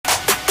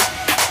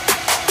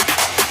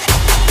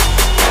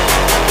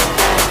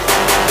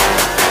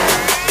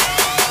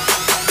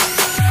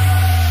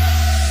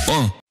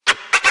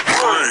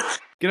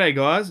G'day,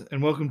 guys,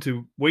 and welcome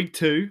to week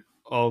 2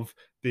 of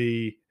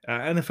the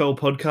NFL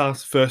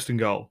podcast First and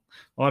Goal.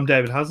 I'm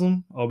David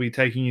Haslam. I'll be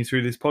taking you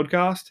through this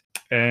podcast,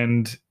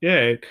 and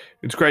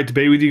it's great to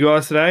be with you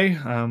guys today.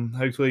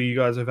 Hopefully, you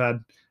guys have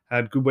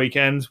had good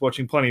weekends,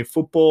 watching plenty of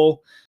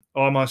football.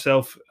 I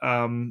myself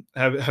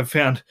have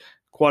found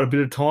quite a bit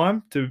of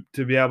time to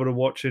be able to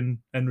watch and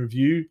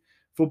review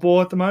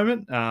football at the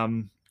moment.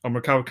 I'm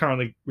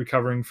currently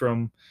recovering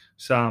from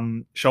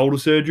some shoulder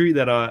surgery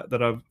that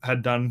I've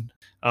had done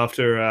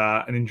after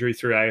an injury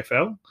through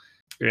AFL,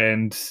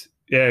 and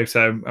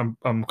so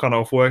I'm kind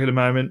of off work at the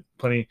moment.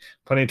 Plenty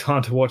of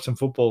time to watch some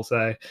football.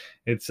 So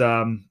it's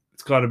kind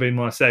of been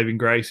my saving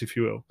grace, if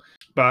you will.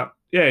 But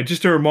yeah,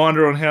 just a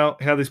reminder on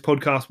how this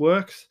podcast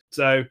works.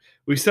 So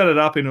we set it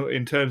up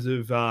in terms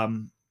of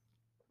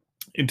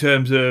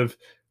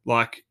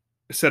like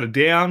a set of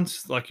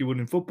downs, like you would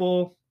in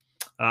football.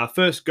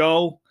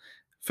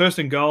 First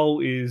and goal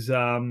is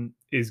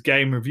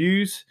game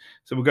reviews.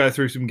 So we'll go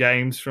through some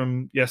games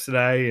from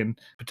yesterday and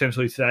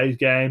potentially today's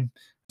game.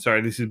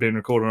 Sorry, this has been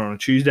recorded on a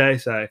Tuesday,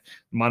 so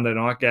Monday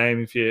night game,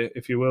 if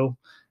you will.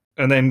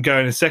 And then go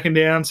into second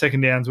down.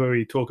 Second down's where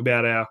we talk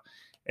about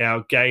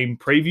our game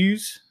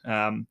previews.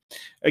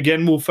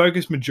 Again, we'll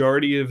focus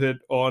majority of it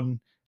on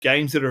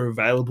games that are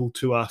available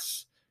to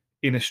us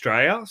in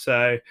Australia.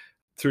 So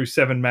through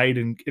 7mate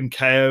and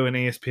KO and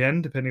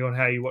ESPN, depending on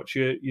how you watch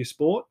your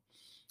sport.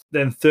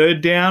 Then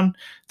third down.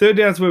 Third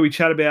down is where we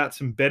chat about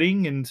some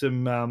betting and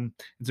some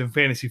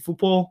fantasy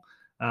football.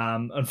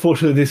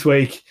 Unfortunately, this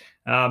week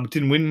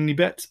didn't win any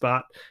bets,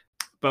 but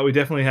we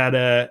definitely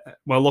had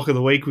my lock of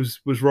the week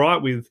was right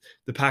with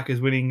the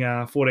Packers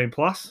winning 14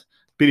 plus.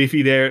 Bit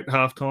iffy there at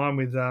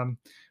halftime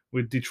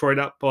with Detroit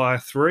up by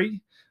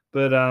 3,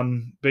 but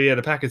yeah,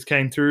 the Packers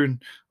came through,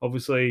 and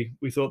obviously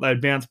we thought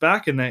they'd bounce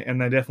back, and they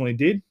definitely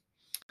did.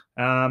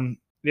 And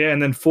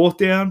then fourth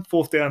down.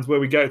 Fourth down is where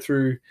we go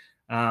through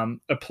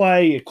a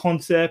play, a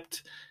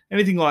concept,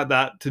 anything like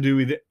that to do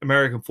with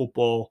American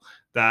football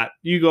that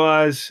you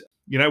guys,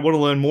 want to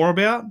learn more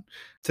about.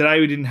 Today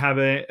we didn't have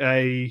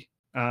a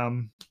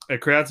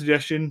crowd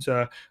suggestion,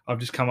 so I've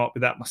just come up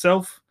with that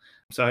myself.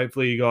 So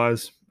hopefully you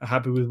guys are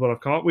happy with what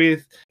I've come up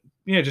with.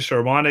 Yeah, just a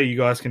reminder, you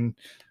guys can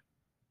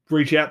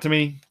reach out to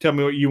me, tell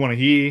me what you want to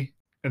hear,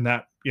 and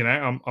that,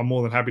 I'm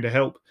more than happy to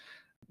help.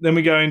 Then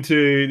we go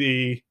into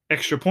the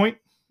extra points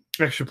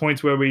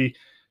where we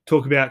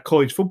talk about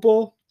college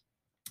football.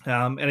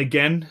 And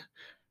again,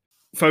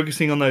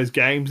 focusing on those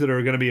games that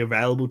are going to be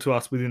available to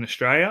us within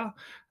Australia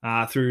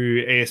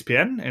through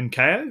ESPN and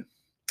KO.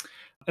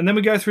 And then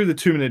we go through the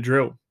 2-minute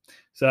drill.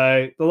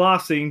 So the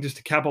last thing, just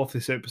to cap off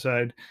this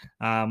episode,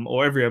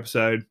 or every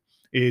episode,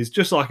 is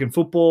just like in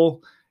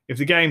football, if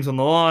the game's on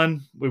the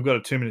line, we've got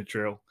a 2-minute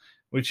drill,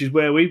 which is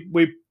where we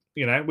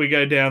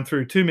go down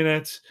through 2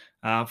 minutes,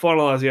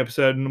 finalize the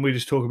episode, and we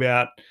just talk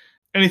about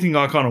anything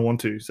I kind of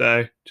want to.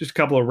 So just a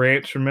couple of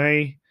rants from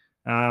me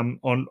on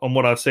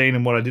what I've seen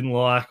and what I didn't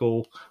like,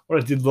 or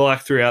what I did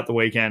like throughout the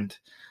weekend.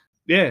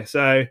 Yeah,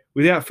 so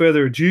without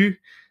further ado,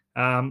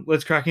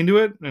 let's crack into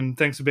it, and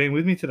thanks for being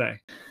with me today.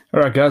 All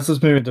right, guys,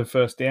 let's move into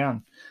first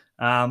down.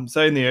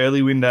 So in the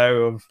early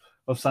window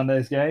of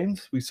Sunday's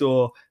games, we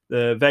saw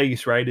the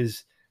Vegas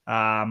Raiders.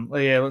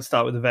 Let's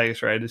start with the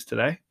Vegas Raiders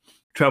today.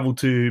 Traveled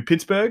to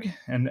Pittsburgh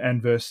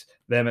and versus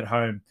them at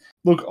home.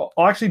 Look,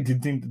 I actually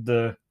did think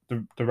that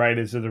the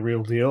Raiders are the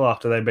real deal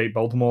after they beat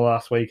Baltimore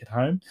last week at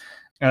home.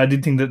 And I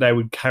did think that they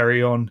would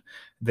carry on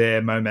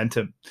their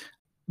momentum.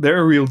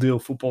 They're a real deal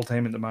football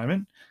team at the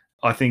moment.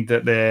 I think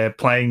that they're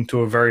playing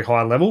to a very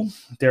high level.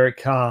 Derek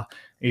Carr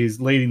is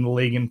leading the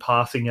league in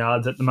passing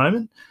yards at the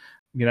moment,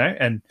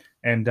 I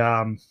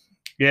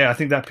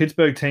think that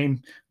Pittsburgh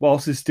team,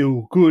 whilst is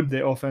still good,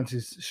 their offense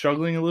is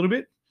struggling a little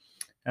bit.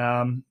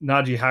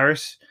 Najee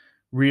Harris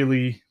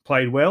really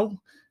played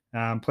well.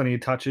 Plenty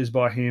of touches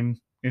by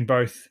him in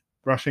both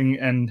rushing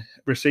and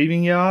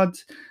receiving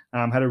yards.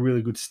 Had a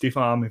really good stiff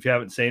arm, if you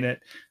haven't seen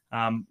it.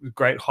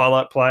 Great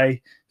highlight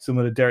play,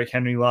 similar to Derrick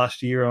Henry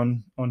last year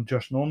on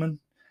Josh Norman.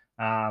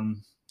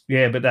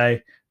 But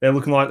they're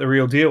looking like the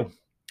real deal.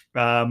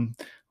 I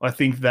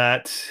think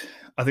that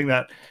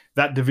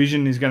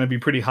division is going to be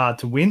pretty hard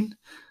to win.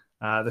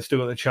 They've still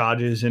got the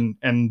Chargers and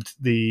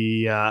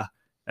the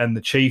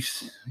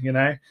Chiefs.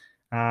 The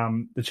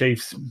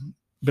Chiefs,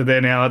 but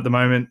they're now at the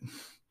moment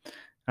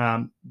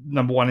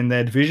number one in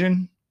their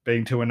division,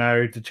 being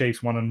 2-0. The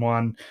Chiefs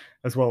 1-1,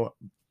 as well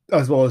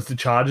as the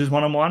Chargers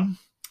 1-1.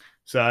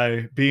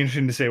 So be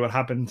interesting to see what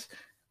happens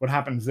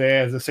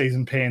there as the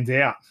season pans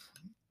out.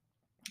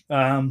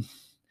 In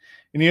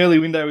the early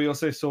window, we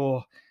also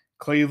saw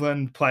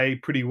Cleveland play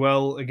pretty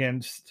well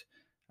against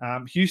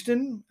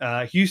Houston.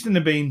 Houston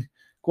have been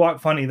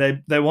quite funny.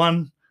 They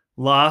won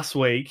last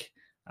week.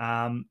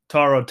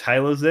 Tyrod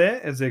Taylor's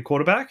there as their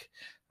quarterback.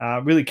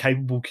 Really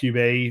capable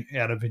QB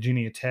out of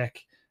Virginia Tech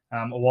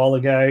a while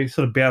ago.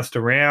 Sort of bounced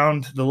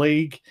around the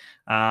league.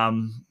 Had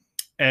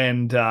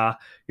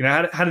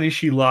an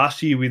issue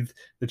last year with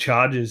the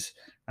Chargers.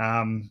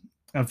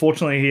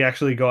 Unfortunately, he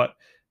actually got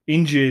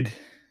injured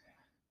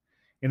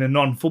in a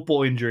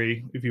non-football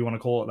injury, if you want to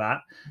call it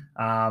that,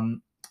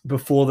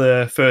 before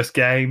the first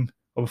game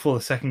or before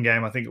the second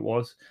game, I think it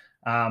was.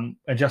 And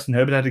Justin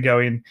Herbert had to go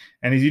in,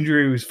 and his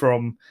injury was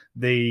from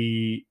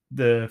the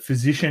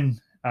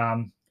physician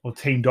or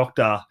team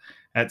doctor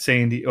at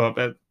CND or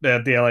at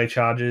the LA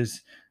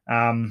Chargers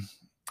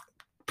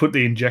put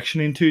the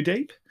injection in too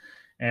deep,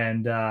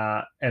 and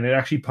it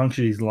actually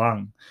punctured his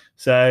lung.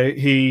 So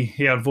he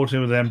unfortunately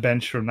was then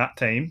benched from that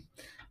team.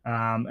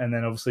 And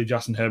then obviously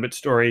Justin Herbert's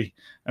story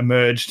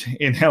emerged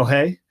in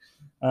LA.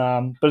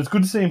 But it's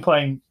good to see him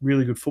playing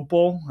really good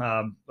football.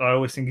 I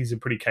always think he's a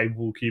pretty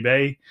capable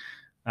QB.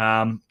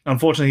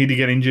 Unfortunately, he did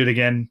get injured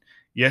again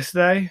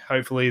yesterday.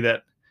 Hopefully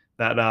that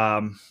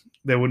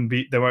there won't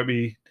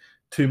be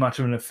too much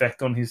of an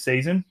effect on his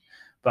season.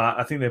 But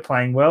I think they're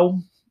playing well.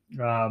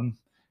 The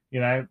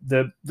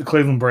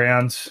Cleveland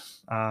Browns,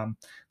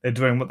 they're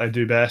doing what they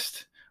do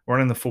best,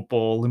 running the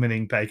football,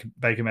 limiting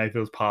Baker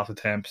Mayfield's pass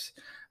attempts.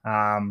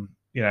 Chewing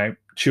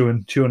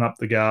up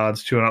the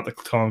guards, chewing up the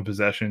time of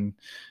possession.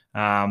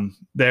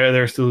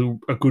 They're still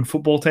a good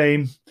football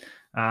team,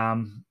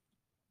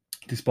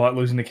 despite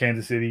losing to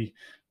Kansas City,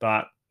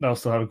 but they'll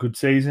still have a good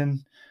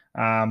season.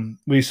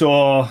 We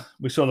saw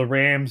the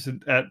Rams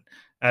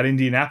at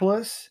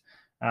Indianapolis.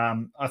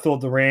 I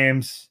thought the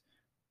Rams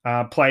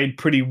played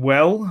pretty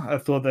well. I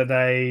thought that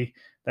they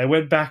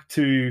went back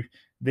to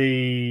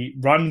the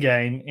run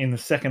game in the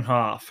second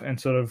half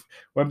and sort of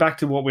went back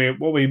to what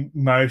we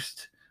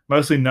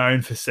mostly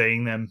known for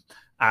seeing them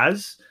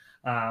as.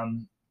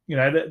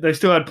 They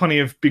still had plenty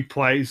of big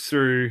plays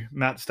through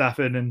Matt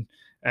Stafford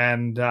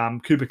and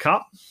Cooper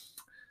Kupp,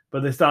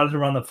 but they started to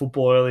run the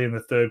football early in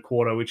the third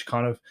quarter, which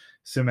kind of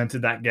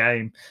cemented that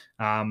game.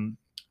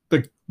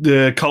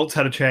 The Colts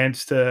had a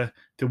chance to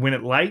win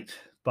it late,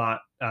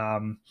 but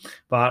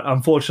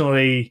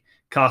unfortunately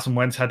Carson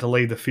Wentz had to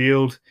leave the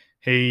field.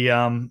 He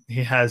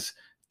has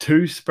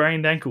 2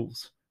 sprained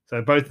ankles,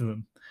 so both of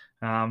them,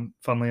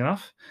 funnily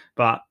enough.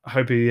 But I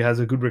hope he has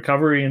a good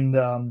recovery and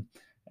the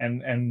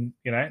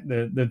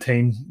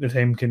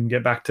team can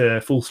get back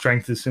to full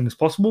strength as soon as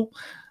possible.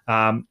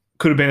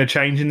 Could have been a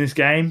change in this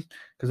game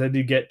because they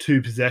did get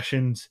 2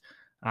 possessions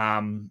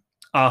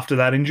after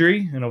that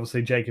injury, and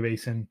obviously Jacob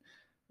Eason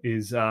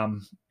is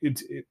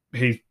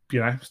he's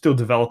still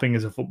developing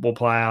as a football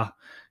player.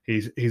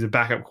 He's a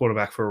backup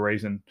quarterback for a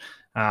reason.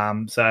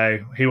 So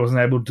he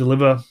wasn't able to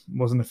deliver.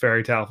 Wasn't a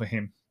fairy tale for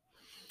him.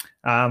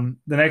 The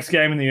next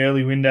game in the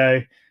early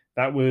window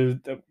that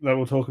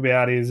we'll talk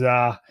about is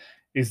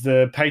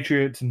the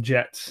Patriots and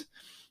Jets.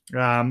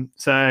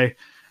 So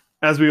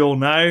as we all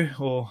know,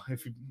 or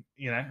if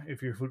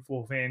you're a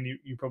football fan,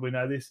 you probably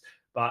know this,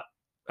 but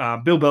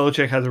Bill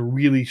Belichick has a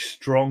really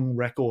strong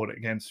record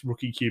against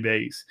rookie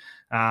QBs.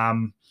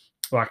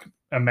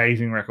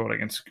 Amazing record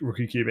against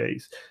rookie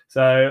QBs.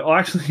 So I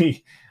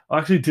actually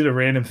did a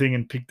random thing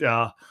and picked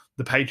the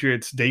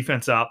Patriots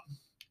defense up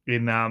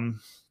in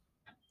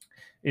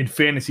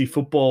fantasy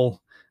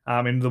football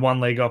in the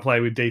one league I play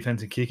with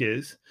defense and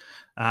kickers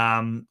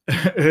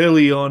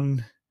early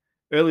on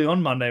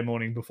Monday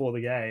morning before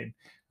the game.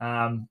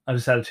 I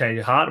just had a change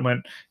of heart and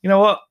went, you know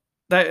what,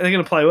 they're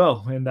going to play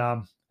well, and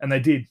they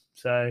did.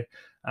 So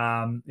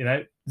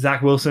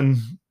Zach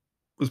Wilson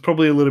was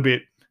probably a little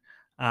bit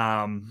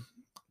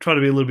trying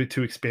to be a little bit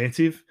too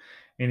expansive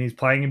in his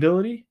playing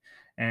ability,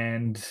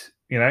 and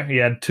he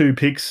had 2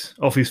 picks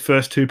off his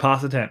first 2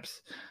 pass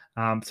attempts,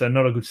 so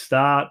not a good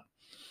start.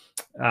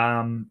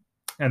 And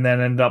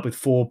then ended up with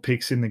 4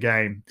 picks in the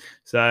game.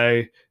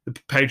 So the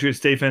Patriots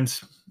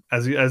defense,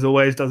 as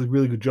always, does a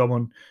really good job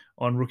on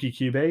rookie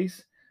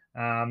QBs.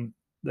 On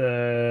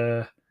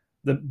the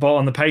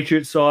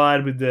Patriots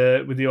side with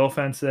the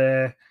offense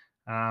there,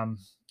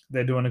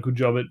 they're doing a good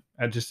job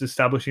at just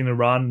establishing the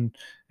run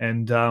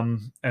and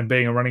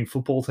being a running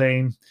football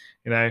team.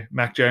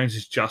 Mac Jones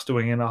is just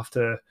doing enough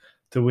to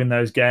win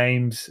those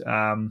games.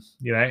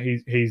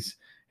 He's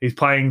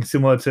playing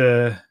similar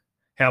to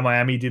how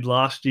Miami did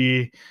last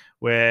year,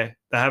 where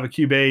they have a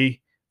QB,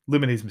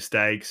 limit his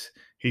mistakes.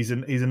 He's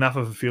enough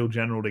of a field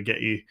general to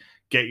get you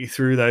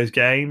through those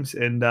games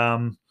and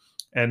back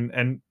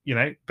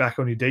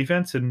on your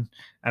defense, and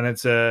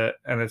it's a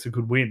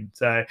good win.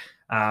 So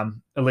at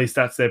least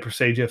that's their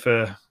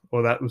procedure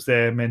or that was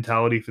their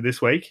mentality for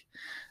this week.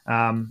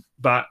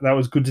 But that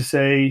was good to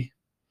see.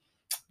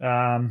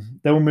 Then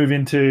we'll move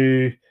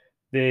into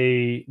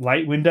the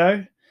late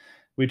window,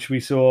 which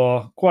we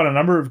saw quite a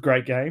number of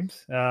great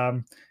games.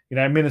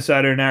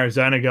 Minnesota and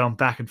Arizona going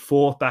back and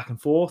forth.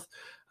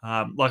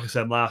 Like I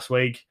said last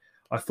week,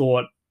 I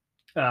thought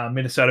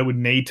Minnesota would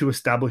need to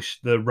establish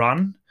the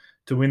run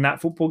to win that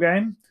football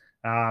game.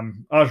 I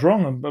was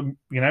wrong.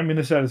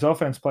 Minnesota's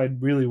offense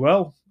played really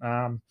well.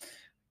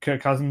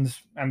 Kirk Cousins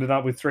ended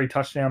up with 3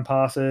 touchdown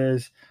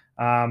passes.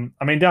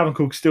 Dalvin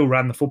Cook still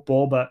ran the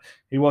football, but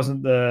he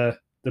wasn't the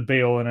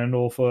be all and end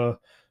all for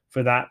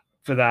that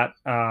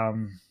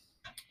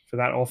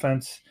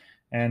offense.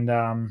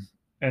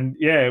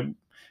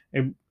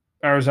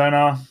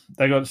 Arizona,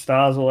 they got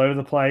stars all over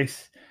the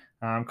place.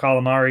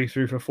 Kyler Murray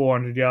threw for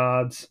 400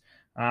 yards.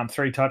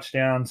 3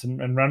 touchdowns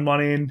and run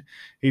one in.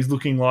 He's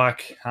looking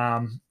like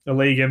a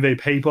league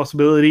MVP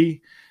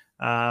possibility.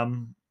 A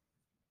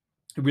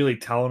really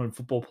talented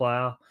football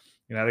player.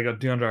 They got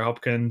DeAndre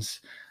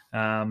Hopkins,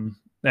 and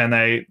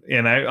they,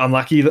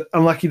 unlucky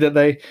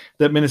that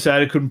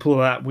Minnesota couldn't pull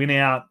that win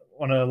out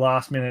on a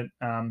last-minute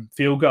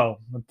field goal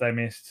that they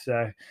missed.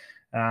 So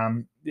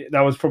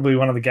that was probably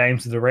one of the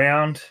games of the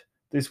round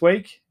this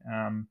week.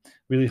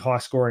 Really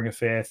high-scoring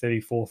affair,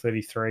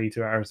 34-33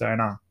 to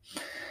Arizona.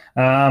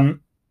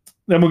 Then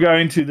we'll go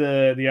into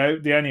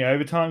the only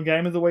overtime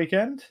game of the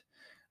weekend,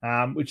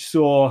 which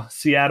saw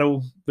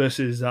Seattle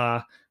versus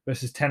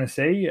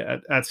Tennessee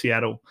at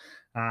Seattle.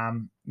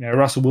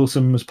 Russell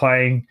Wilson was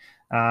playing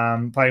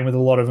with a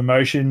lot of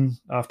emotion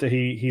after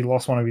he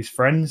lost one of his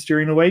friends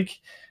during the week.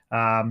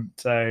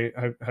 So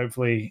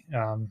hopefully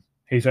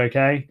he's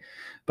okay.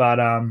 But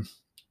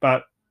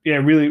yeah,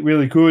 really,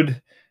 really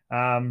good.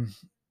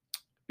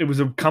 It was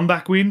a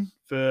comeback win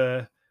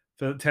for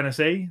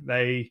Tennessee.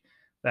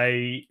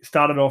 They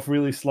started off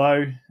really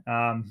slow.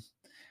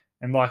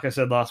 And like I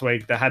said last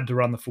week, they had to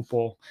run the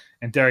football.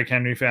 And Derrick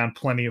Henry found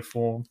plenty of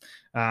form,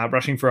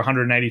 rushing for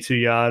 182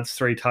 yards,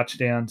 3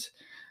 touchdowns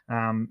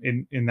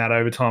in that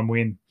overtime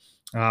win.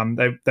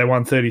 They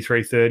won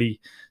 33-30.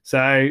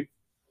 So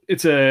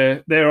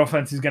their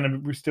offense is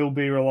going to still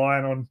be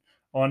relying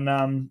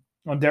on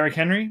Derrick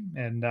Henry,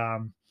 and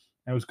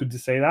it was good to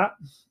see that.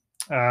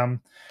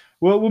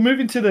 We'll move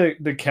into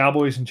the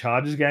Cowboys and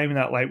Chargers game in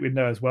that late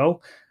window as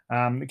well.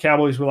 The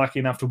Cowboys were lucky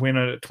enough to win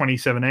it at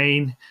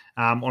 2017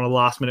 on a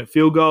last-minute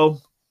field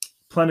goal.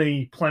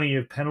 Plenty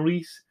of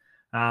penalties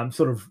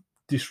sort of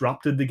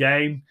disrupted the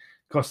game.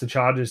 Cost the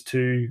Chargers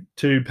two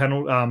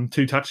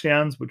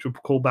touchdowns, which were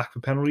called back for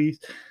penalties.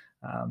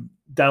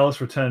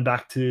 Dallas returned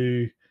back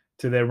to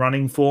their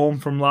running form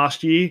from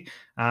last year.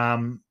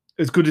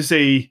 It's good to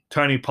see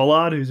Tony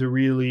Pollard, who's a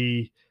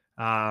really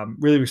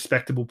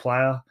respectable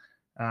player.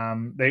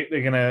 They're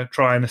going to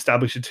try and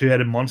establish a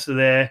 2-headed monster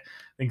there. I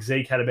think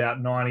Zeke had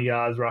about 90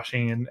 yards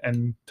rushing,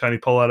 and Tony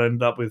Pollard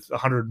ended up with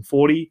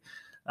 140.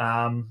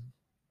 So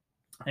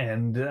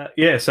that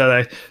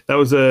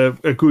was a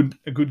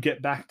good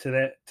get back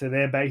to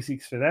their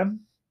basics for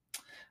them.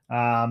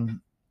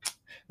 Then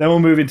we'll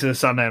move into the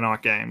Sunday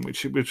night game,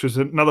 which was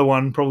another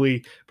one,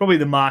 probably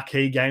the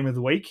marquee game of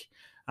the week,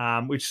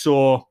 which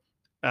saw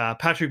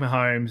Patrick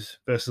Mahomes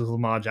versus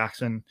Lamar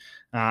Jackson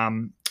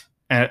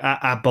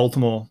at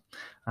Baltimore.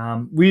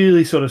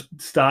 Really sort of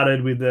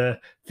started with the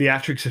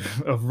theatrics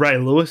of Ray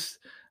Lewis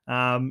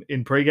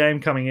in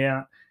pregame, coming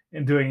out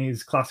and doing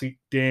his classic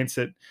dance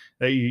that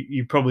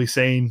you've probably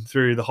seen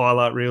through the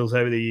highlight reels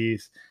over the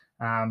years.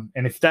 And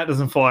if that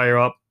doesn't fire you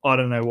up, I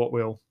don't know what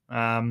will.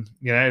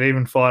 It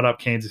even fired up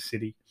Kansas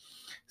City.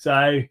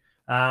 So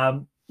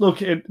look,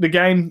 the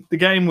game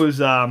was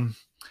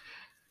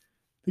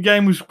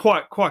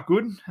quite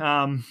good.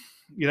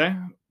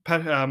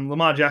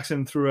 Lamar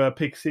Jackson threw a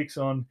pick 6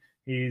 on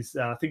his,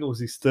 I think it was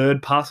his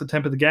 3rd pass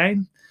attempt of the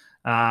game,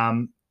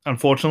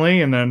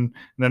 unfortunately, and then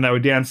they were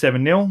down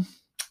 7-0.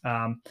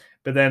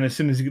 But then as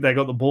soon as they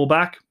got the ball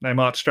back, they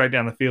marched straight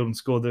down the field and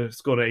scored to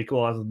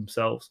equalize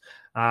themselves.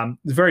 It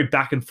was a very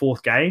back and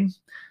forth game.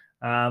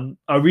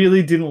 I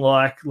really didn't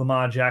like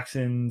Lamar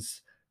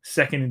Jackson's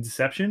second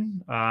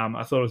interception.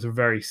 I thought it was a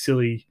very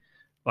silly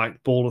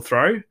ball to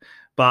throw,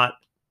 but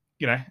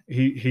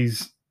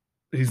he's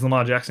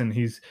Lamar Jackson.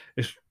 He's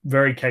a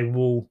very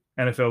capable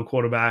NFL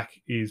quarterback.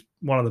 He's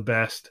one of the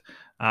best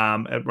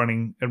at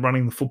running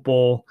the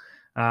football.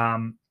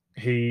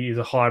 He is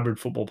a hybrid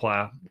football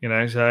player,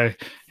 so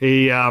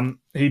he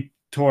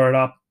tore it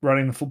up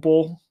running the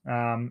football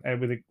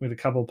with a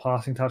couple of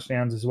passing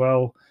touchdowns as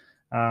well,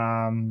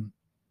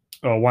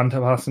 or one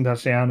passing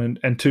touchdown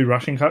and 2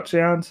 rushing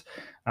touchdowns,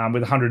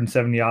 with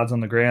 170 yards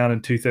on the ground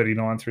and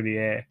 239 through the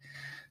air.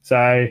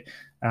 So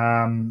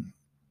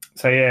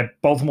yeah,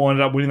 Baltimore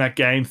ended up winning that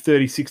game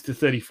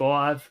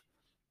 36-35.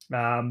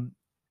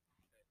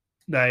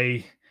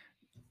 They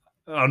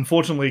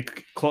unfortunately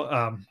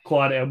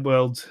Clyde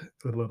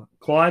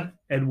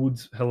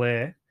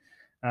Edwards-Helaire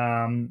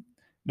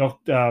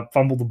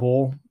fumbled the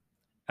ball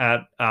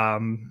at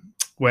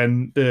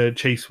when the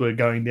Chiefs were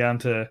going down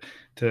to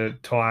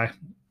tie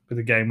with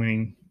a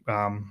game-winning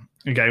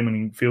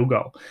field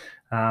goal.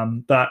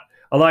 But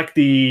I like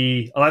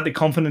the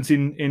confidence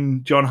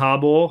in John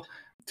Harbaugh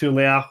to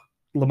allow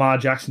Lamar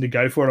Jackson to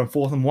go for it on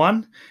 4th and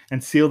 1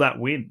 and seal that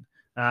win.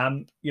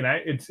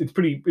 It'd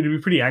be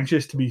pretty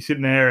anxious to be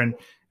sitting there and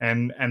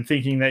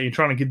thinking that you're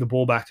trying to give the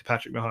ball back to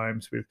Patrick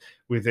Mahomes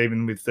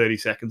with 30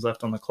 seconds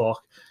left on the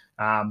clock.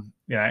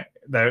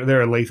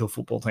 They're a lethal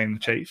football team, the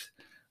Chiefs.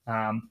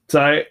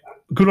 So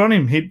good on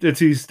him. That's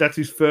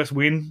his first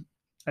win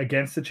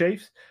against the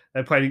Chiefs.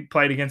 They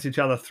played against each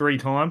other 3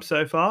 times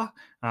so far,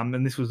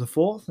 and this was the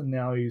 4th, and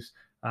now he's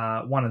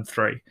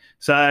 1-3.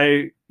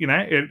 So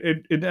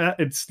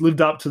it's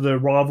lived up to the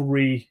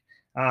rivalry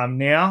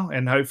now,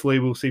 and hopefully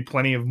we'll see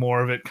plenty of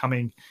more of it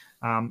coming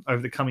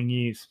over the coming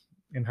years,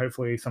 and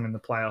hopefully some in the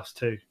playoffs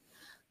too.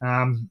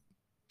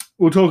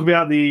 We'll talk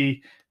about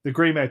the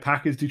Green Bay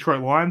Packers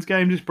Detroit Lions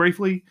game just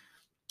briefly.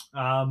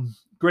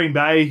 Green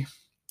Bay,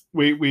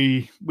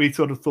 we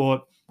sort of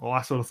thought, well,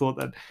 I sort of thought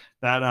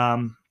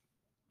that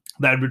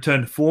they'd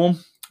return to form,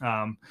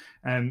 and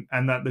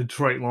that the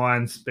Detroit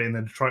Lions, being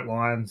the Detroit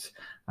Lions,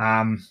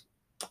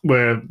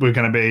 were going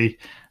to be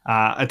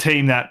a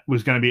team that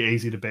was going to be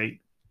easy to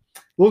beat.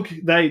 Look,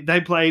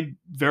 they played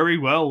very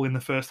well in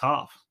the first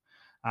half.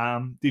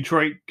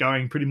 Detroit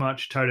going pretty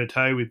much toe to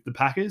toe with the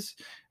Packers,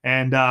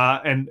 and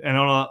on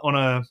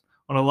a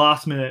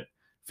last minute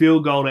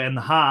field goal to end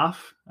the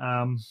half,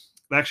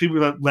 they actually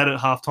led at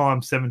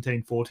halftime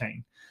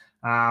 17-14.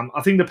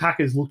 I think the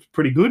Packers looked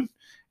pretty good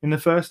in the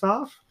first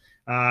half,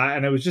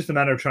 and it was just a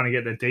matter of trying to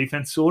get their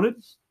defense sorted.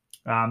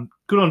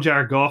 Good on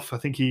Jared Goff. I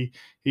think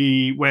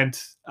he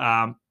went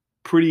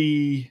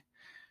pretty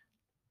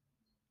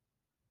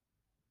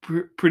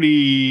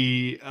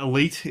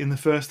elite in the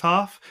first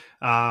half,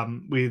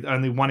 with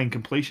only one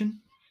incompletion.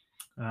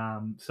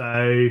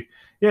 So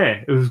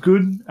yeah, it was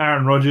good.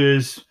 Aaron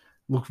Rodgers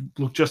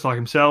looked just like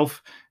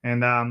himself,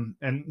 and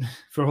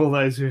for all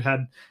those who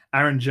had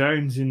Aaron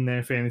Jones in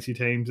their fantasy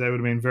teams, they would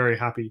have been very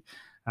happy,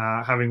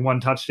 having one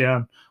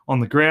touchdown on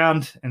the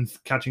ground and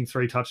catching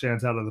 3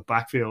 touchdowns out of the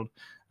backfield,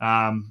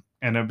 and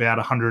about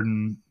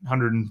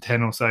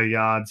 110 or so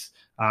yards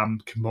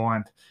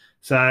combined.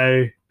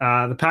 So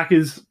the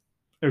Packers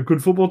are a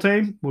good football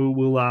team.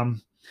 We'll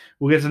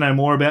get to know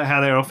more about how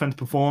their offense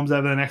performs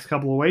over the next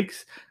couple of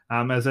weeks,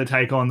 as they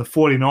take on the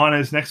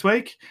 49ers next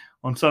week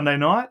on Sunday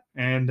night,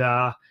 and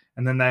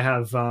then they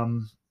have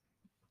the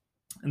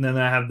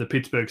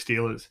Pittsburgh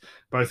Steelers,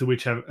 both of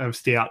which have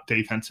stout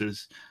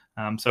defenses.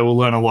 So we'll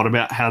learn a lot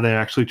about how they're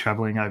actually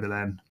traveling over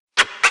then.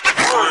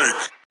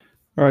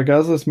 All right,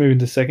 guys, let's move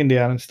into second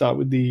down and start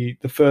with the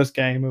first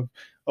game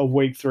of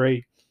week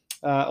 3.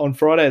 On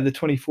Friday, the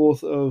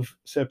 24th of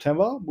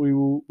September,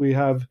 we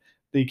have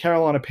the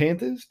Carolina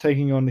Panthers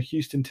taking on the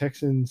Houston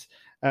Texans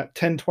at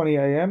 10:20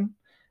 a.m.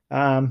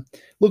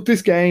 Look,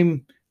 this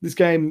game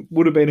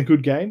would have been a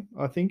good game,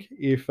 I think,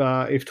 if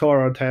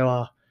Tyrod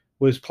Taylor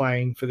was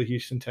playing for the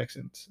Houston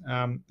Texans.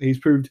 He's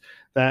proved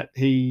that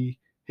he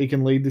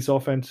can lead this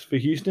offense for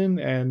Houston,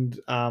 and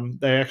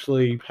they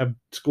actually have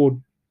scored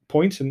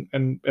points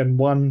and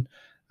won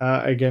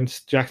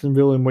against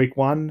Jacksonville in week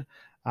 1,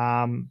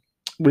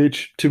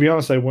 which, to be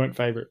honest, they weren't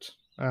favorites.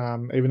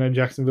 Even though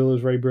Jacksonville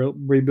is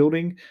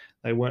rebuilding,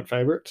 they weren't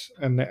favorites,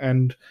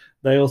 and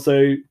they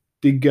also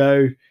did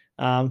go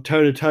toe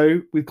to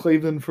toe with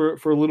Cleveland for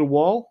a little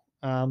while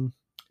in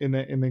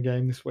the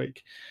game this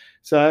week.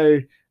 So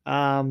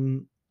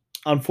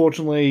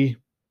unfortunately,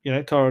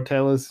 Tyrod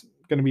Taylor's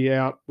going to be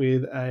out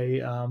with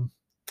an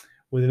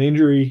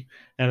injury,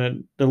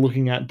 and they're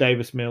looking at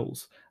Davis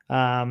Mills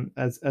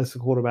as the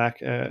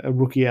quarterback, a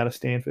rookie out of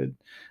Stanford.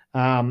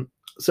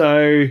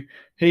 So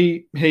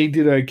he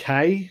did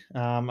okay.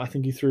 I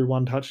think he threw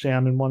 1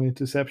 touchdown and 1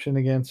 interception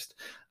against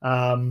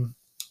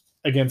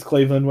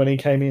Cleveland when he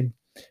came in.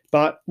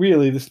 But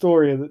really, the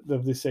story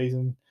of this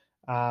season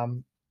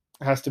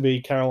has to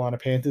be Carolina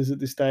Panthers at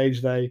this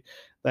stage. They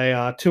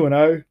are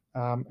 2-0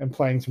 and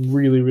playing some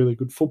really, really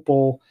good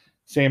football.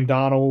 Sam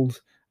Darnold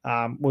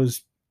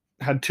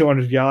had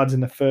 200 yards in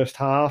the first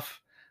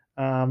half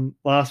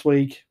last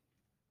week.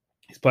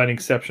 He's playing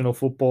exceptional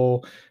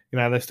football.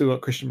 They've still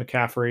got Christian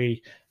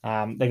McCaffrey.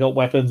 They got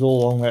weapons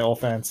all along their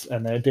offense,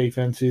 and their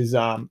defense is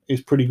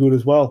pretty good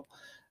as well.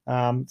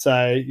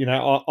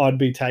 So I'd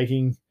be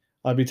taking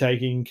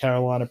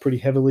Carolina pretty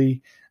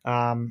heavily.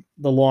 The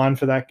line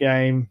for that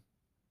game,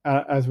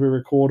 as we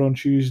record on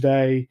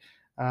Tuesday,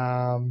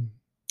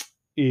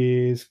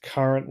 is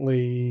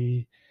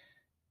currently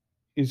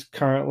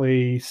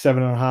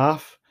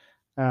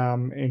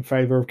 7.5 in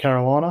favor of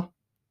Carolina.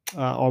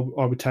 I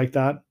would take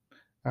that.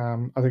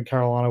 I think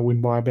Carolina win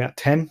by about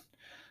 10.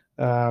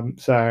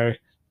 So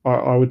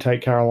I would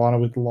take Carolina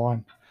with the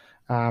line.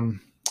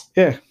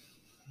 Yeah.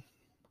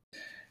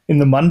 In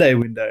the Monday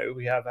window,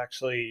 we have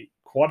actually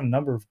quite a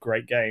number of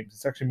great games.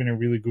 It's actually been a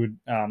really good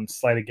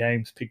slate of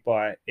games picked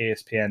by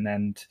ESPN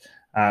and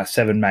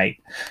 7mate.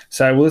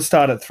 So we'll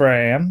start at 3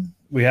 a.m.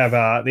 We have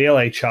the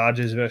LA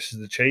Chargers versus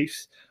the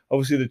Chiefs.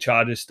 Obviously, the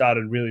Chargers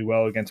started really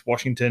well against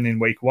Washington in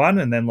week 1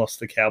 and then lost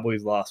the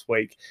Cowboys last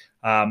week.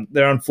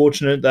 They're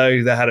unfortunate,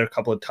 though. They had a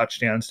couple of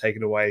touchdowns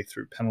taken away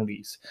through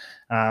penalties.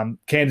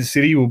 Kansas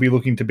City will be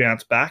looking to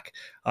bounce back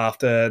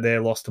after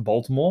their loss to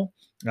Baltimore.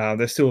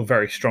 They're still a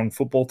very strong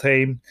football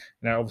team.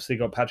 Obviously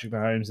got Patrick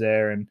Mahomes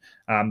there and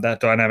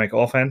that dynamic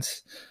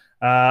offense.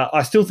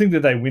 I still think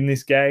that they win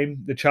this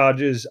game. The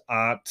Chargers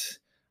aren't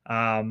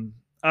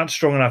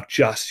strong enough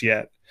just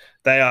yet.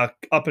 They are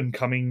up and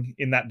coming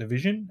in that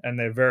division, and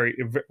they're very,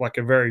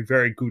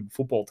 very good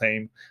football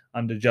team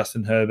under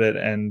Justin Herbert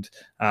and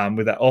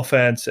with that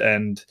offense.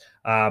 And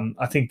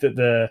I think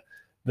that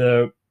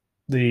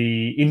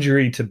the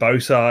injury to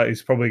Bosa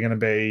is probably going to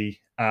be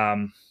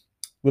a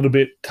little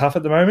bit tough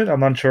at the moment.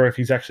 I'm unsure if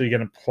he's actually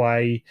going to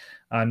play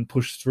and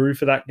push through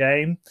for that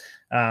game,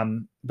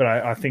 but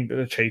I think that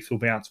the Chiefs will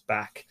bounce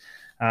back.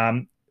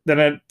 Then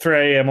at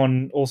 3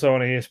 a.m. also on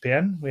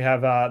ESPN, we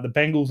have the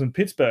Bengals and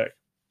Pittsburgh.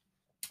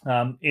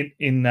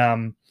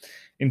 in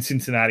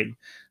Cincinnati.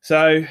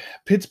 So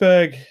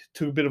Pittsburgh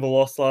took a bit of a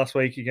loss last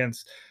week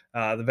against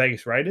the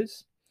Vegas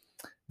Raiders.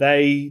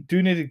 They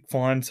do need to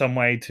find some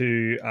way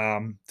to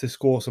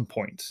score some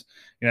points.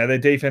 You know, their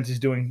defense is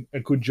doing a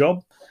good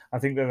job. I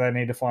think that they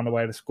need to find a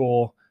way to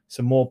score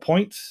some more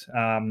points.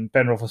 Ben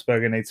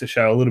Roethlisberger needs to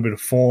show a little bit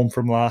of form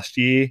from last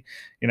year.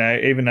 You know,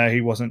 even though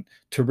he wasn't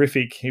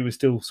terrific, he was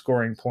still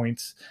scoring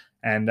points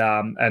and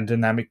a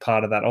dynamic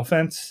part of that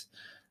offense.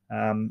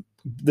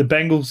 The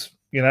Bengals,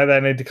 you know,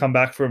 they need to come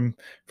back from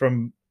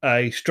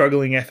a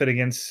struggling effort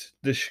against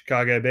the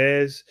Chicago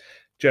Bears.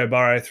 Joe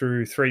Burrow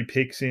threw 3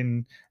 picks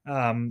in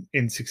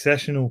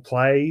successional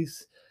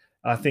plays.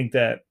 I think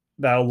that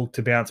they'll look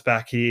to bounce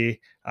back here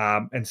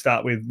and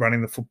start with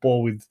running the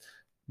football with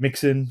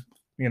Mixon.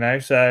 You know,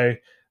 so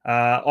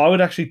I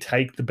would actually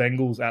take the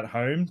Bengals at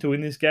home to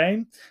win this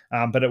game,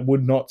 but it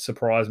would not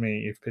surprise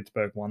me if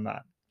Pittsburgh won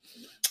that.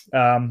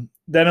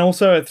 Then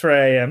also at 3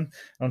 a.m.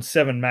 on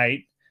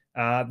 7/8,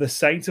 the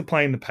Saints are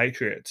playing the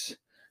Patriots.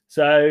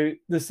 So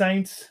the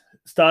Saints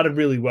started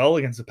really well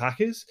against the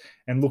Packers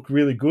and looked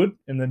really good.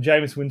 And then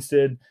Jameis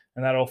Winston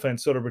and that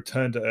offense sort of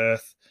returned to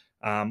earth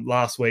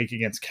last week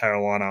against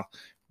Carolina.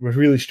 We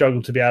really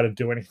struggled to be able to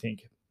do anything.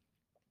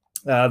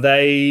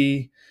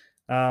 I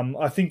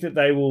think that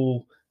they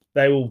will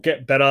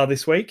get better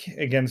this week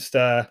against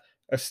a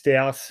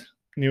stout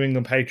New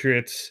England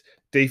Patriots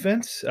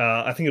defense.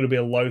 I think it'll be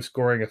a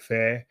low-scoring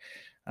affair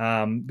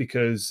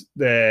because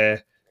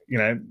the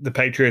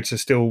Patriots are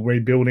still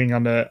rebuilding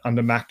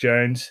under Mac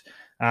Jones,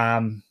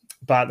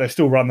 but they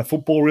still run the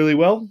football really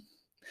well.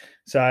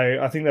 So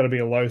I think that'll be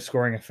a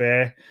low-scoring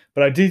affair.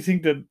 But I do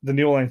think that the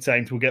New Orleans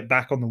Saints will get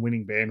back on the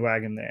winning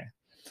bandwagon there,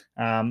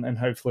 and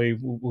hopefully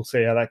we'll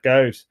see how that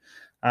goes.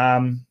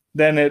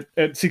 Then at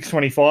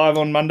 6:25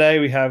 on Monday,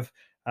 we have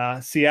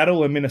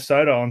Seattle and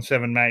Minnesota on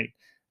 7/8.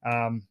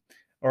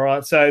 All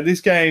right, so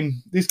this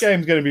game's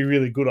going to be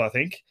really good, I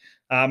think.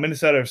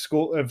 Minnesota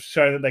have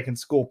shown that they can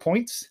score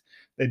points.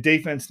 Their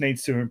defense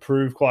needs to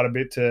improve quite a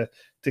bit to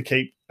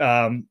keep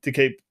them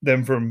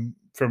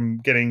from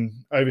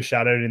getting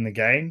overshadowed in the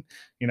game.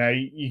 You know,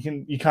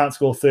 you can't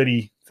score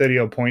 30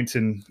 odd points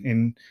and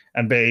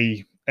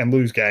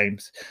lose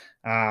games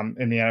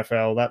in the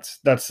NFL.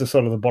 That's the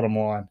sort of the bottom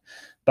line.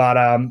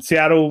 But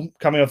Seattle,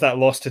 coming off that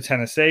loss to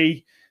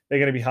Tennessee, they're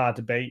going to be hard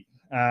to beat.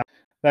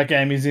 That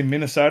game is in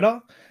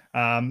Minnesota.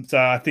 So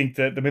I think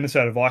that the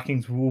Minnesota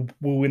Vikings will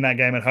win that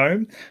game at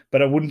home,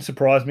 but it wouldn't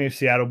surprise me if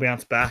Seattle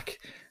bounced back.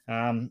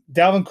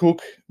 Dalvin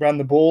Cook ran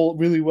the ball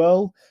really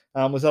well.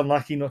 Was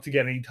unlucky not to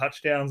get any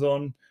touchdowns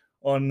on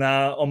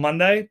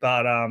Monday,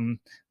 but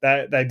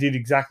they did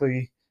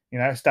exactly, you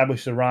know,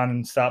 establish the run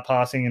and start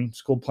passing and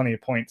scored plenty of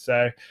points.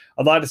 So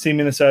I'd like to see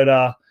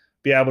Minnesota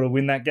be able to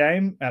win that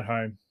game at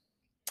home.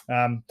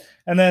 And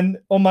then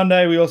on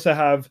Monday we also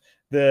have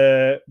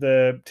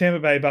the Tampa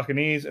Bay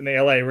Buccaneers and the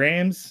LA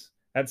Rams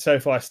at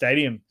SoFi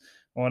Stadium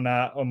on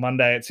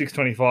Monday at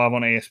 6:25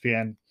 on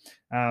ESPN.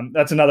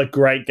 That's another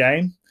great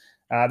game.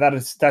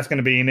 That's going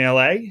to be in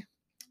LA.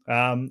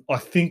 I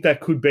think that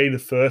could be the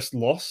first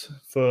loss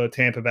for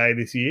Tampa Bay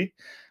this year.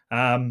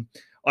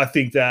 I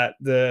think that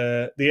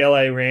the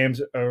LA Rams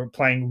are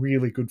playing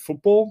really good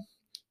football.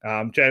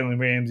 Jalen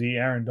Ramsey,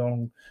 Aaron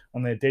Donald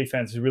on their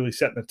defense is really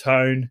setting the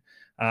tone.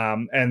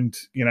 And,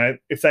 you know,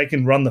 if they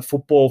can run the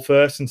football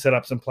first and set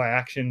up some play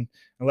action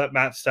and let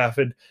Matt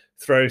Stafford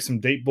throw some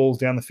deep balls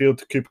down the field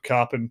to Cooper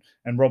Kupp and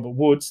Robert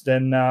Woods,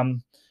 then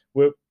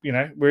we're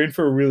in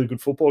for a really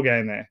good football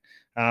game there.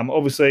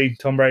 Obviously,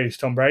 Tom Brady's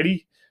Tom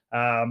Brady.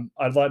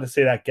 I'd like to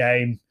see that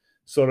game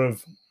sort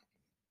of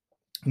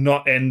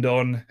not end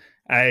on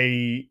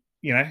a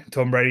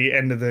Tom Brady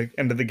end of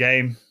the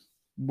game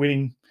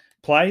winning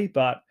play,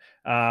 but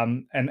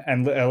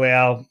and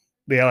allow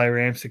the LA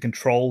Rams to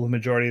control the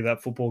majority of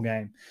that football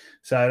game.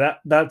 So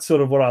that's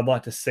sort of what I'd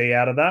like to see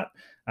out of that.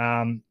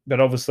 But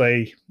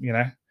obviously, you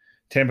know,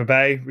 Tampa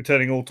Bay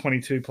returning all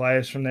 22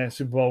 players from their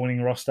Super Bowl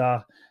winning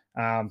roster.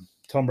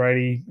 Tom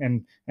Brady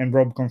and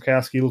Rob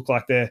Gronkowski look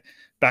like they're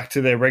back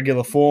to their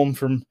regular form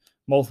from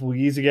multiple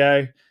years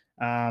ago.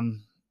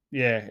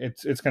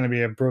 It's going to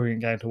be a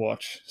brilliant game to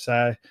watch.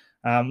 So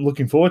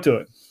looking forward to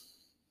it.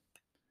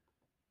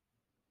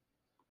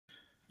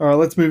 All right,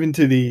 let's move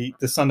into the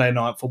Sunday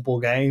night football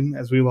game.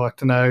 As we like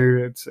to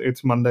know,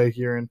 it's Monday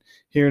here in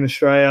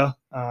Australia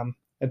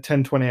at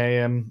 10:20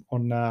 a.m.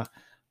 on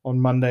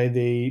Monday,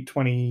 the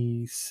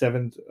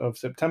 27th of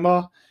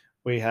September.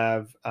 We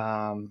have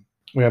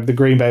the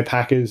Green Bay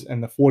Packers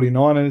and the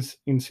 49ers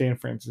in San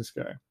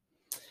Francisco.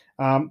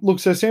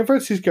 So San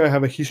Francisco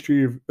have a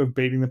history of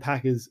beating the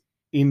Packers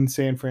in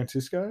San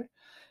Francisco.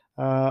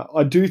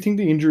 I do think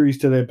the injuries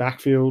to their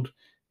backfield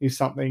is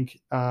something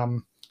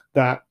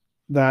that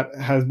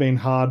has been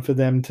hard for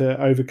them to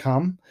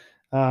overcome,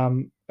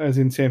 as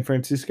in San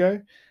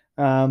Francisco.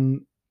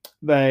 They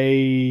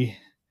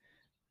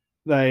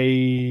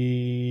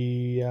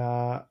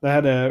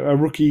had a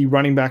rookie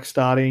running back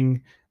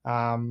starting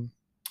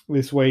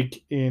this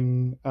week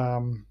in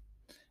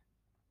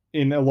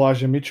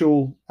Elijah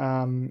Mitchell,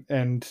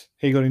 and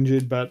he got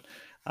injured. But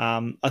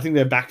I think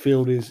their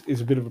backfield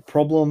is a bit of a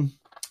problem.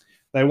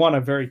 They won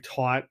a very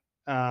tight,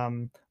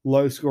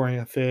 low-scoring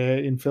affair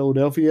in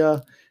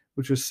Philadelphia,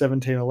 which was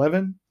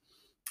 17-11.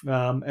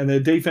 And their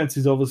defense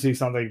is obviously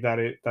something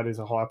that is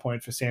a high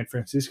point for San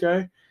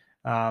Francisco.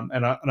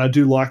 And I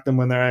do like them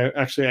when they're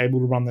actually able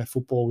to run their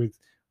football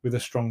with a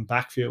strong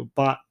backfield.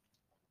 But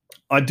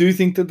I do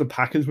think that the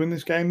Packers win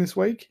this game this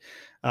week.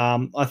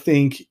 I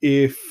think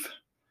if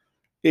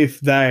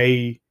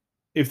the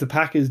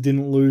Packers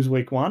didn't lose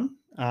week one,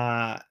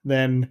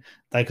 then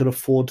they could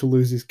afford to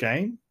lose this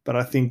game. But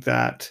I think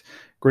that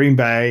Green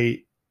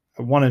Bay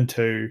 1 and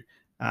 2,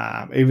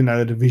 even though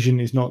the division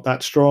is not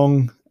that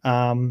strong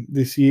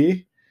this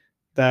year,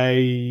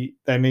 they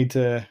need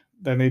to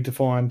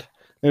find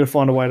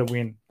a way to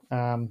win.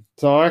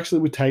 So I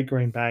actually would take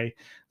Green Bay.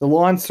 The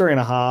line's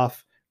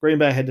 3.5. Green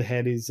Bay head to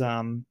head is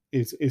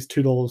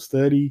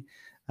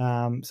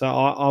 $2.30. So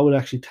I would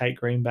actually take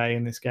Green Bay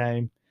in this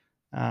game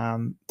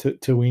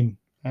to win,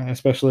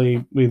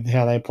 especially with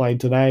how they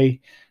played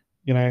today.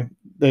 You know,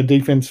 their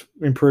defense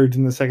improved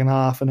in the second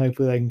half, and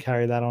hopefully they can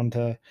carry that on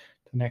to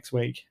next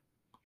week.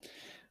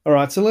 All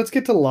right, so let's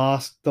get to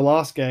the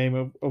last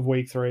game of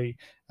week 3,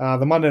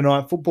 the Monday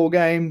Night Football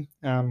game,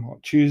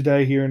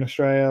 Tuesday here in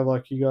Australia,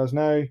 like you guys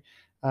know,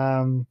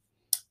 and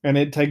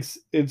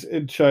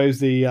it shows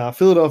the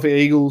Philadelphia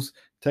Eagles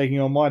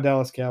taking on my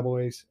Dallas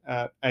Cowboys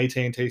at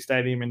AT&T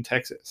Stadium in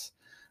Texas.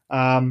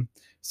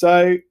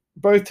 So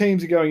both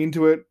teams are going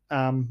into it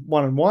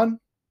 1-1.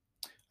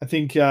 I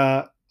think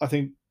the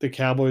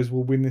Cowboys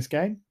will win this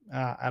game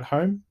at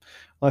home.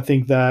 I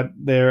think that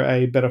they're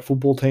a better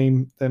football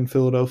team than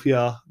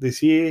Philadelphia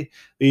this year.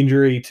 The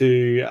injury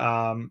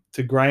to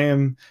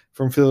Graham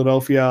from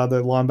Philadelphia,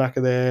 the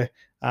linebacker there,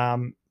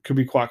 could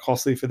be quite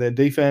costly for their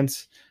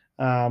defense.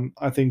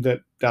 I think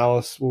that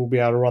Dallas will be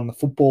able to run the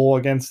football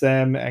against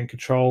them and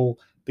control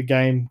the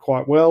game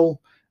quite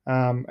well.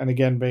 And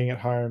again, being at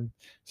home.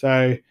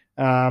 So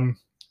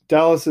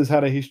Dallas has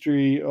had a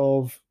history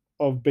of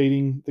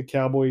beating the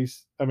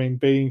Cowboys.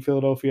 Beating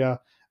Philadelphia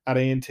at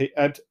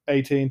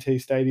AT&T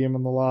Stadium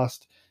on the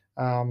last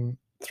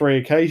 3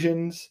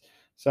 occasions.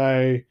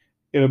 So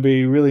it'll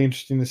be really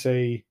interesting to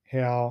see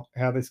how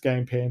this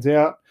game pans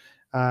out.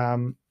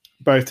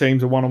 Both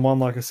teams are 1-1,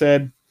 like I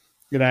said.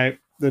 You know,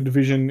 the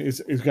division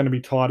is going to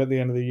be tight at the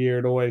end of the year.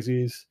 It always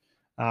is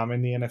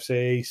in the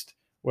NFC East,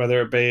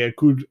 whether it be a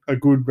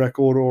good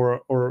record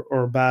or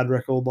a bad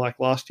record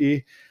like last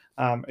year.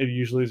 It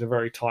usually is a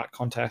very tight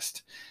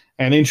contest.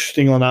 And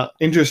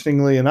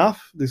interestingly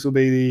enough, this will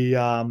be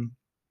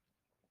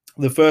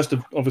the first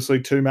of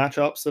obviously 2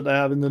 matchups that they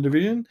have in the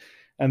division,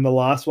 and the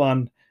last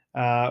one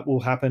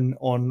will happen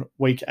on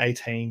week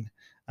 18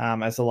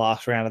 as the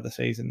last round of the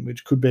season,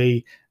 which could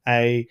be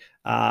a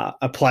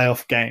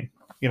playoff game.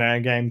 You know, a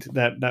game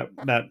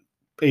that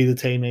either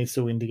team needs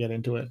to win to get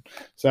into it.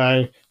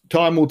 So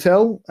time will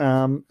tell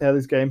how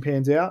this game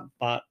pans out,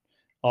 but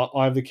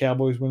I have the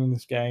Cowboys winning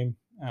this game.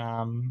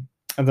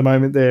 At the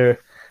moment, they're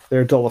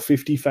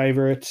 $1.50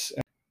 favorites,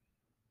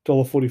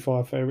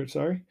 $1.45 favorites,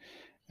 sorry,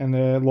 and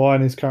the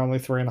line is currently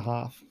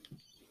 3.5.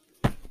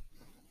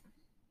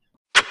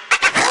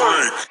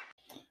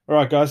 All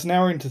right, guys.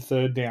 Now we're into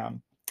third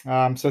down.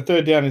 So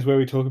third down is where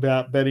we talk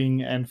about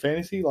betting and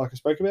fantasy, like I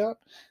spoke about.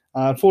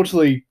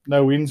 Unfortunately,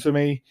 no wins for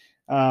me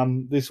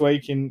this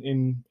week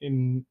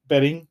in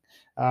betting,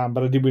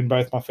 but I did win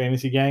both my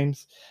fantasy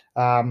games.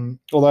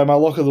 Although my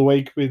lock of the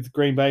week with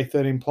Green Bay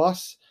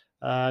 13+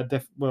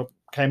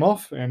 came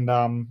off, and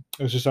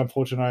it was just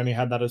unfortunate I only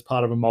had that as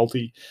part of a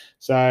multi.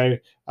 So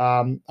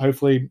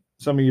hopefully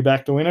some of you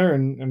backed the winner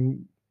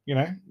and you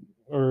know,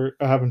 or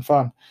are having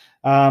fun.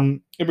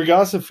 In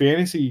regards to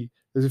fantasy,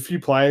 there's a few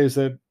players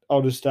that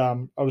I'll just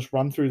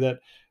run through that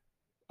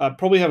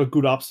probably have a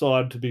good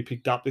upside to be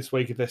picked up this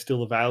week if they're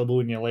still available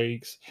in your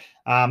leagues.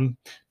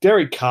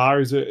 Derek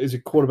Carr is a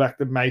quarterback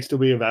that may still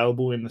be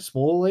available in the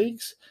smaller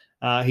leagues.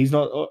 He's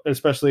not,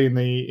 especially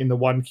in the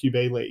 1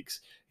 QB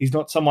leagues. He's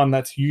not someone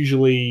that's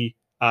usually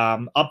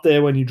up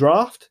there when you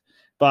draft,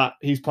 but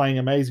he's playing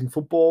amazing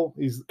football.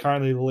 He's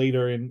currently the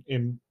leader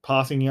in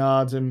passing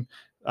yards and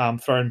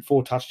thrown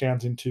 4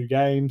 touchdowns in 2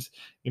 games.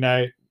 You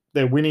know,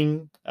 they're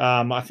winning.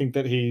 I think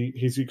that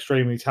he's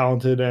extremely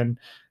talented, and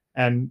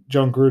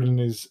John Gruden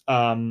is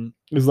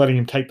letting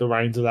him take the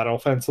reins of that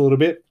offense a little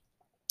bit.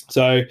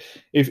 So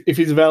if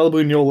he's available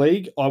in your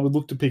league, I would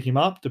look to pick him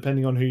up,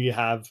 depending on who you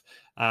have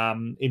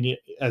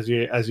as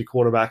your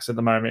quarterbacks at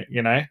the moment.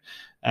 You know,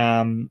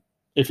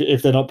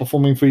 if they're not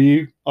performing for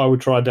you, I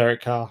would try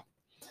Derek Carr.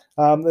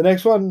 The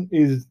next one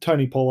is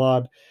Tony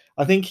Pollard.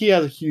 I think he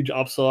has a huge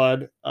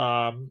upside.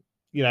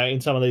 You know,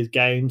 in some of these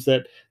games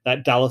that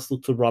Dallas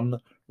look to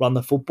run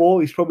the football.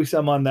 He's probably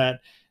someone that,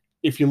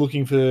 if you're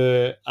looking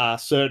for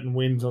certain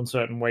wins on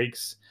certain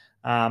weeks,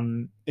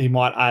 he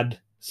might add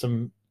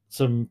some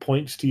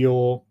points to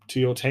your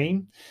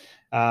team.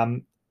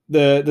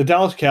 The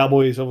Dallas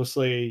Cowboys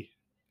obviously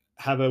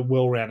have a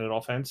well-rounded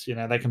offense. You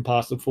know, they can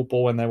pass the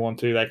football when they want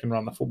to. They can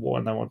run the football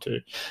when they want to.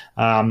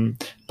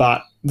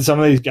 But some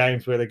of these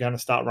games where they're going to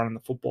start running the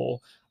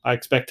football, I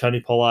expect Tony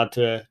Pollard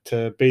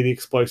to be the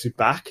explosive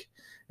back.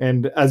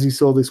 And as you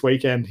saw this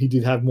weekend, he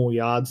did have more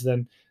yards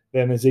than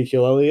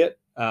Ezekiel Elliott,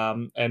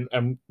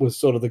 and was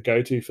sort of the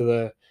go-to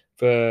for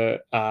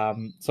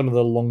some of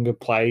the longer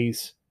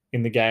plays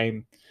in the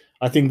game.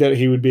 I think that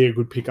he would be a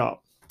good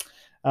pickup.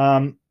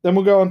 Then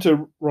we'll go on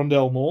to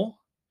Rondell Moore,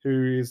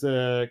 who is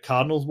the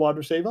Cardinals wide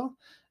receiver,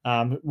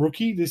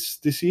 rookie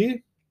this year.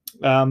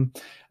 And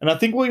I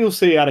think what you'll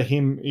see out of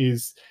him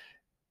is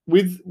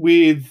with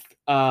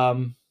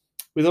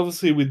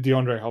obviously with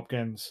DeAndre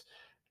Hopkins,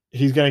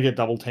 he's going to get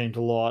double teamed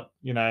a lot.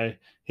 You know,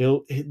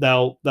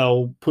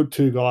 they'll put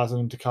two guys on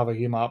him to cover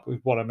him up.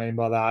 With what I mean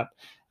by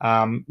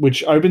that,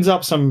 which opens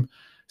up some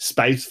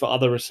space for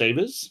other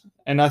receivers.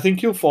 And I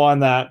think you'll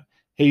find that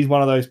he's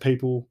one of those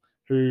people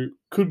who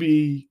could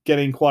be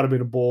getting quite a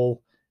bit of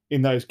ball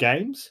in those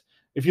games.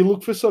 If you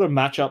look for sort of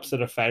matchups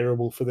that are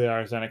favorable for the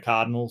Arizona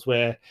Cardinals,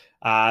 where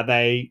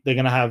they're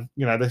going to have,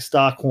 you know, their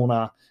star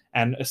corner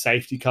and a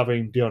safety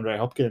covering DeAndre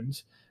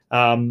Hopkins,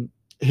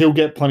 he'll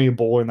get plenty of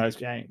ball in those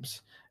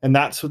games. And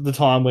that's the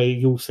time where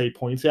you'll see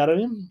points out of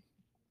him.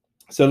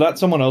 So that's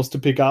someone else to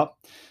pick up.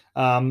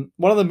 One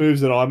of the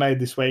moves that I made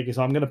this week is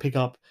I'm going to pick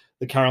up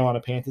the Carolina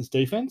Panthers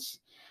defense.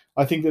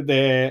 I think that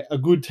they're a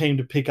good team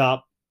to pick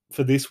up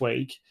for this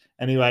week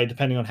anyway,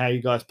 depending on how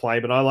you guys play.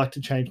 But I like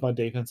to change my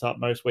defense up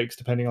most weeks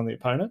depending on the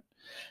opponent.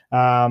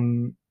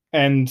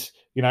 And,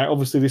 you know,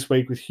 obviously this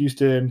week with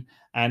Houston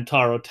and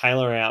Tyrod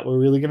Taylor out, we're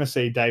really going to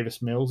see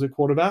Davis Mills at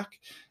quarterback.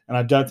 And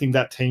I don't think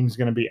that team's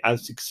going to be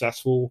as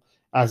successful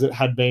as it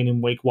had been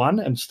in week one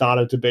and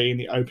started to be in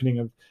the opening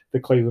of the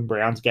Cleveland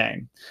Browns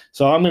game.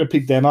 So I'm going to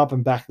pick them up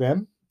and back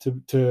them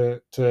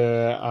to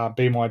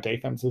be my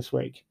defense this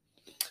week.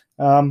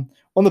 On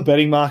the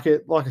betting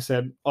market, like I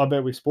said, I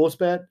bet with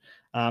Sportsbet.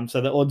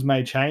 So the odds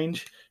may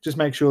change. Just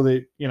make sure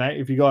that, you know,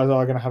 if you guys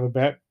are going to have a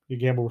bet, you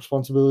gamble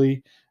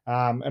responsibly.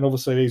 And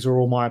obviously these are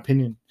all my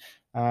opinion.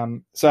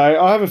 So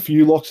I have a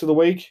few locks of the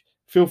week.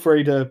 Feel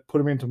free to put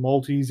them into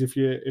multis if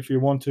you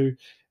want to,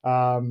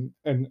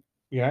 and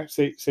you know,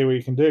 see what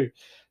you can do.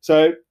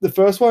 So the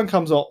first one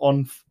comes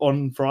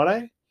on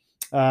Friday.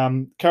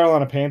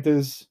 Carolina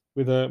Panthers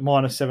with a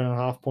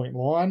 -7.5 point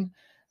line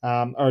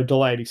are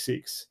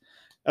 $1.86.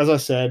 As I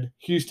said,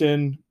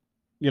 Houston,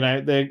 you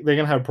know, they're going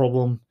to have a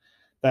problem.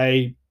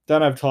 They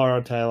don't have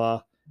Tyrod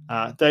Taylor,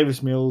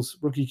 Davis Mills,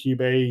 rookie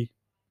QB.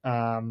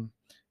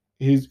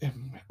 He's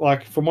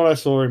like, from what I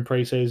saw in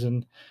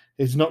preseason,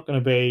 he's not going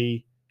to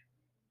be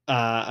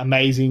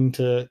amazing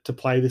to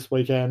play this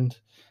weekend.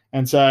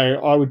 And so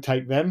I would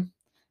take them.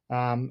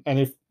 And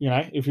if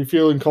you're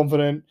feeling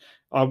confident,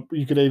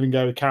 you could even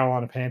go with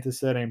Carolina Panthers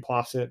 13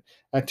 plus at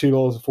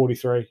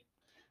 $2.43.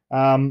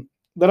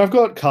 Then I've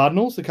got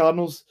Cardinals. The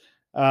Cardinals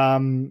are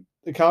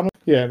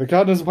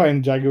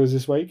playing Jaguars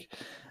this week.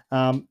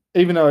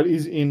 Even though it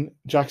is in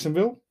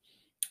Jacksonville,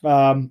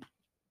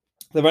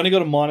 they've only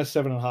got a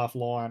 -7.5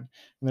 line,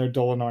 and they're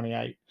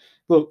 $1.98.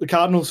 Look, the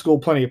Cardinals score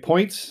plenty of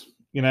points.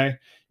 You know,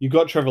 you've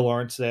got Trevor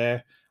Lawrence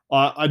there.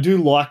 I do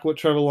like what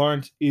Trevor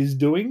Lawrence is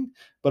doing,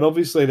 but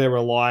obviously they're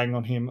relying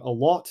on him a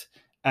lot,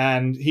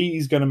 and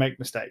he's going to make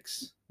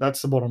mistakes.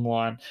 That's the bottom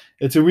line.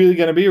 It's going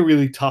to be a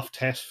really tough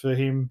test for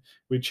him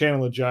with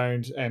Chandler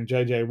Jones and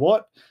J.J.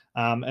 Watt,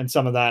 and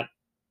some of that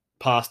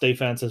pass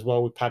defense as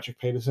well with Patrick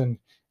Peterson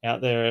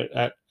out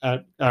there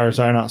at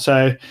Arizona.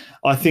 So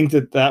I think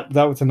that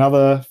was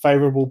another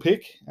favorable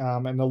pick,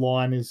 and the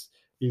line is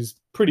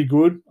pretty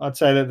good. I'd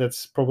say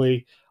that's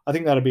probably, I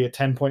think that'll be a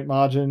 10-point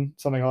margin,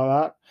 something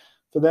like that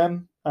for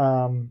them,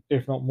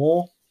 if not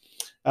more.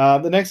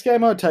 The next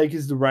game I'd take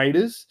is the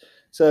Raiders.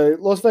 So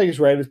Las Vegas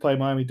Raiders play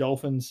Miami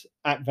Dolphins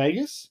at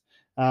Vegas,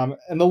 and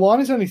the line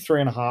is only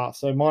 3.5,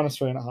 so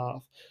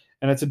 -3.5,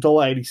 and it's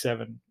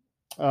 $1.87.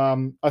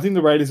 I think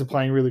the Raiders are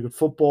playing really good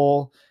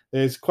football.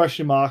 There's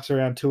question marks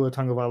around Tua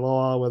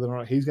Tagovailoa, whether or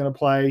not he's going to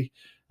play.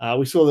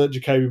 We saw that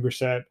Jacoby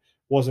Brissett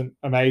wasn't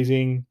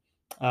amazing,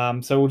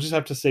 so we'll just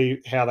have to see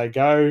how they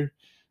go.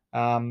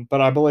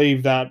 But I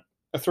believe that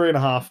a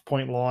 3.5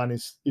 point line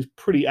is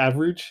pretty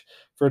average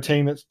for a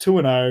team that's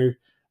 2-0.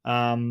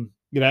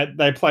 You know,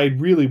 they played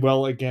really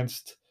well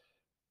against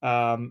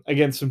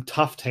some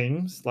tough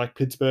teams like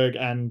Pittsburgh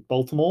and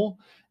Baltimore,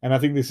 and I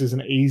think this is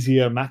an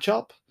easier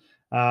matchup.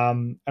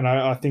 And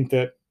I think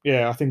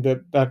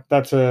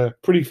that's a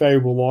pretty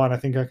favorable line. I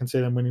think I can see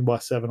them winning by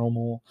 7 or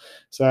more.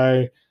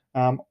 So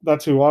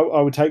that's who I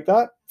would take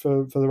that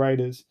for the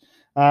Raiders.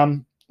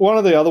 One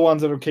of the other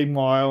ones that I'm keeping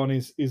my eye on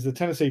is the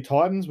Tennessee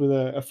Titans with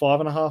a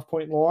 5.5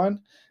 point line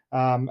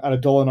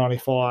at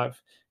 $1.95.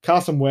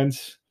 Carson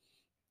Wentz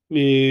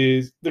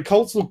the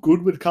Colts look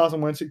good with Carson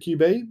Wentz at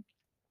QB,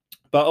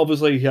 but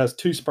obviously he has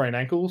 2 sprained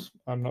ankles.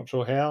 I'm not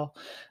sure how,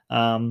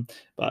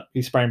 but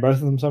he sprained both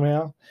of them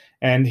somehow.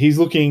 And he's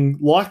looking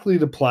likely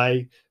to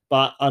play,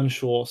 but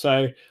unsure.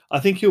 So I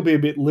think he'll be a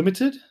bit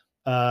limited.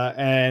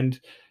 And,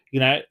 you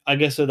know, I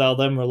guess that they'll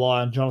then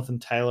rely on Jonathan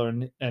Taylor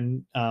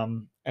and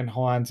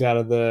Hines out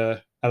of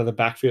the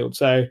backfield.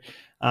 So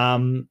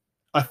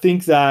I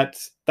think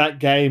that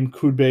game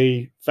could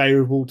be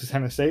favorable to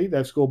Tennessee.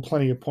 They've scored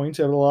plenty of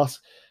points over the last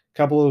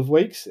couple of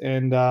weeks,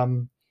 and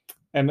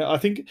I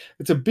think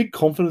it's a big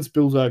confidence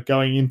builder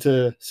going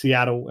into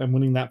Seattle and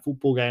winning that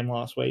football game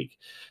last week.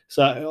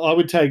 So I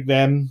would take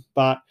them,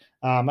 but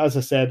as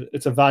I said,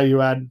 it's a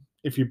value add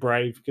if you're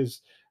brave,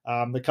 because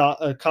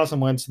Carson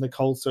Wentz and the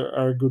Colts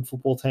are a good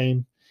football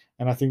team,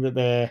 and I think that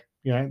they're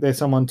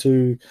someone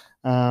to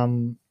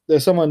they're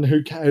someone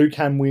who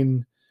can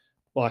win,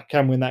 like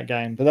can win that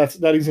game. But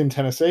that is in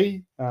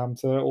Tennessee, so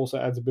that also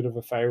adds a bit of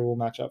a favorable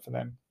matchup for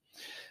them.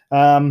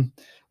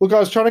 Look, I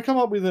was trying to come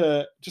up with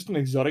just an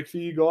exotic for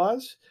you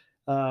guys,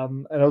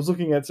 and I was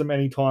looking at some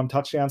anytime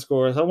touchdown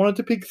scorers. I wanted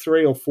to pick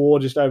 3 or 4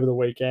 just over the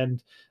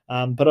weekend,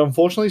 but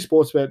unfortunately,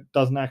 Sportsbet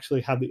doesn't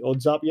actually have the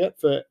odds up yet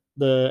for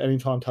the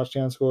anytime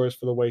touchdown scorers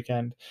for the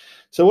weekend.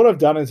 So what I've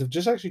done is I've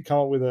just actually come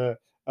up with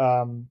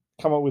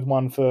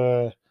one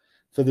for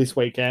this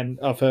weekend,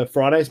 for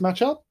Friday's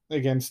matchup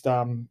against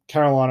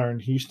Carolina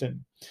and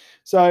Houston.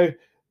 So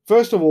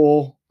first of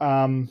all,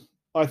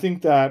 I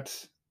think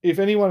that if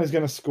anyone is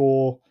going to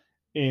score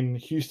in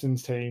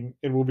Houston's team,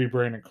 it will be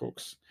Brandon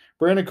Cooks.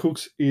 Brandon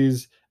Cooks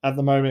is at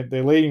the moment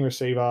their leading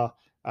receiver.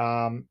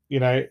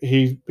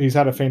 He's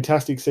had a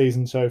fantastic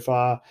season so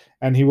far,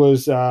 and he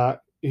was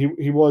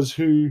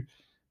who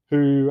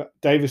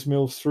Davis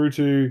Mills threw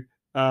to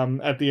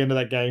at the end of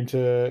that game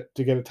to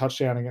get a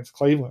touchdown against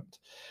Cleveland.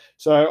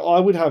 So I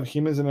would have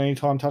him as an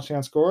anytime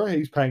touchdown scorer.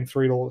 He's paying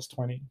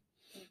 $3.20.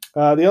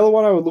 The other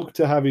one I would look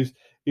to have is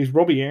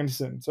Robbie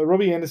Anderson. So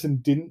Robbie Anderson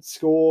didn't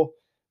score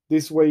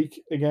this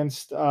week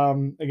against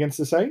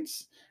the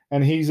Saints,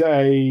 and he's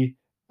a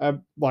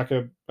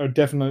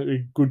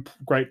definitely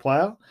great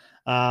player.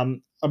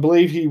 I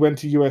believe he went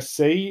to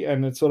USC,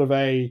 and it's sort of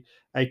a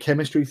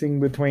chemistry thing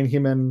between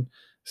him and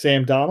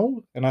Sam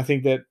Darnold, and I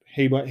think that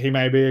he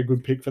may be a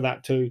good pick for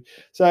that too.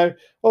 So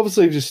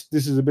obviously, just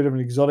this is a bit of an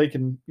exotic,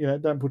 and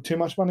don't put too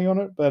much money on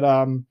it. But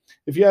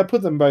if you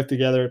put them both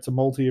together, it's a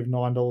multi of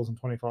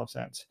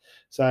 $9.25.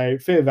 So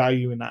fair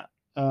value in that.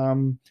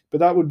 But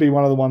that would be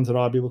one of the ones that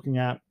I'd be looking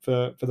at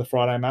for the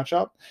Friday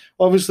matchup.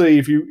 Obviously,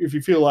 if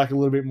you feel like a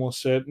little bit more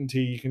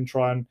certainty, you can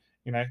try and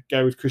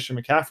go with Christian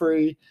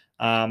McCaffrey.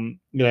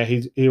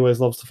 He always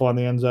loves to find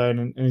the end zone,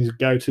 and he's a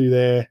go-to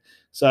there.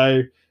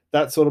 So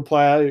that sort of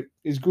player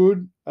is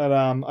good. But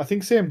I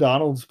think Sam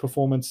Darnold's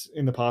performance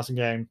in the passing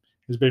game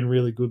has been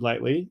really good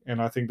lately, and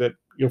I think that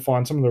you'll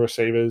find some of the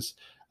receivers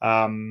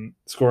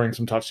scoring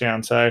some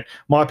touchdowns. So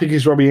my pick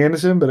is Robbie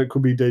Anderson, but it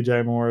could be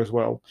DJ Moore as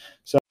well.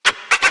 So,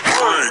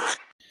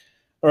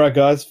 all right,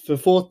 guys, for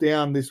fourth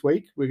down this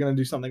week, we're going to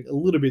do something a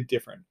little bit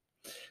different.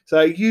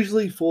 So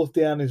usually fourth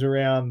down is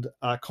around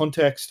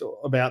context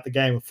about the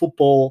game of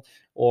football,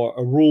 or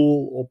a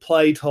rule or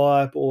play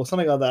type or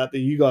something like that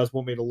you guys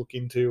want me to look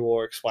into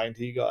or explain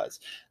to you guys.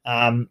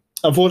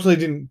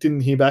 Unfortunately,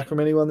 didn't hear back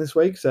from anyone this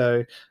week.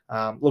 So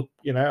look,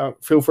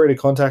 feel free to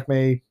contact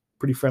me.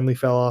 Pretty friendly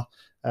fella.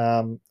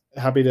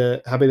 Happy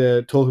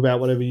to talk about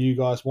whatever you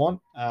guys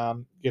want. I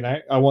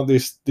want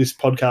this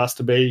podcast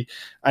to be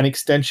an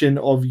extension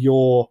of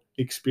your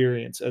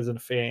experience as a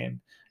fan.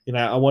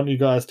 I want you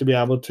guys to be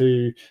able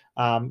to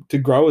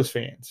grow as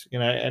fans,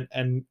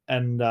 and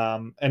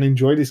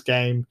enjoy this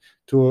game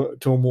to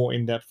a more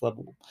in-depth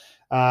level.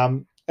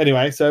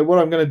 Anyway, so what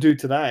I'm going to do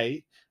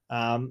today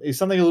is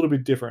something a little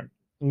bit different.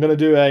 I'm going to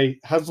do a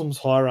Haslam's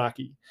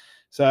hierarchy.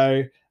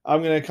 So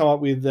I'm going to come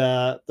up with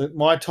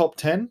my top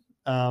 10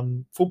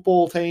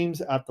 football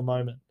teams at the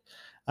moment.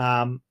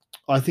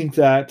 I think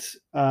that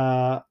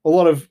a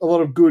lot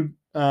of good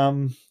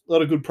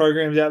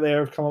programs out there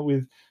have come up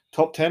with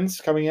top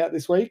 10s coming out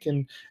this week,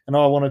 and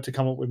I wanted to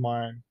come up with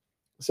my own.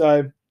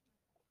 So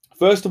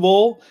first of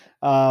all,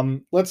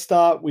 let's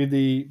start with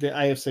the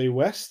AFC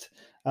West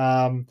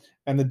and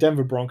the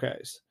Denver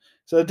Broncos.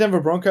 So the Denver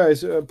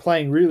Broncos are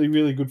playing really,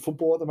 really good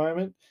football at the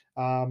moment.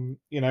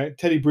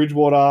 Teddy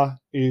Bridgewater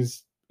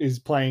is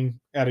playing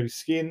out of his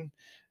skin.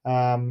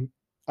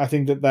 I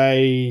think that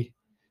they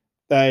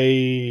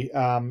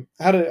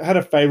had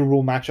a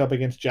favorable matchup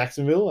against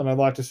Jacksonville, and I'd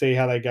like to see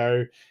how they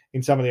go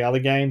in some of the other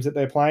games that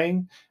they're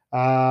playing. They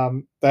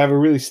have a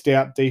really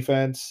stout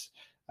defense,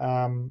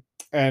 and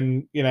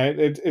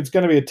it's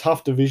going to be a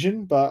tough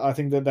division, but I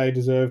think that they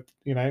deserve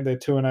their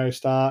 2-0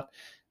 start.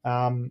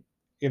 Them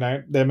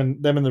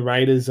and the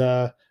Raiders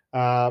are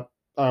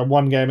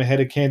one game ahead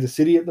of Kansas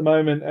City at the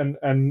moment,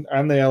 and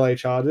the LA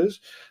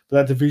Chargers. But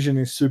that division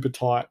is super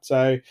tight.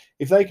 So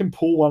if they can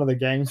pull one of the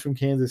games from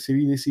Kansas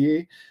City this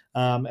year,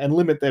 and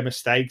limit their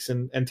mistakes,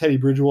 and Teddy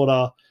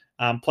Bridgewater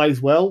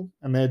plays well,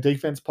 and their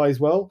defense plays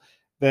well,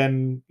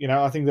 then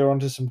I think they're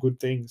onto some good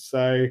things.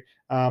 So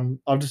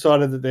I've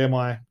decided that they're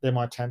my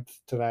 10th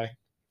today.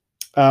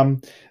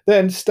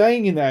 Then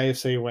staying in the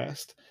AFC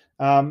West,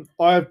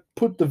 I've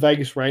put the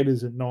Vegas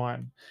Raiders at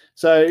 9.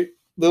 So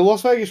the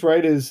Las Vegas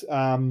Raiders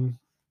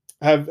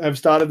have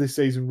started this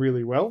season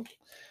really well.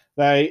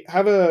 They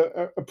have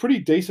a pretty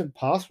decent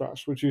pass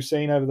rush, which we've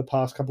seen over the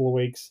past couple of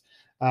weeks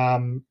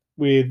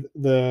with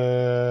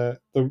the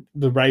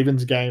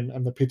Ravens game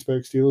and the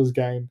Pittsburgh Steelers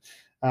game.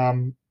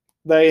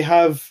 They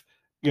have,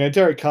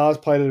 Derek Carr's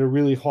played at a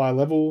really high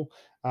level.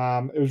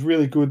 It was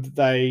really good that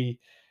they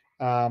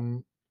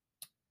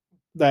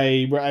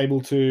they were able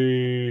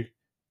to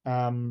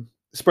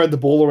spread the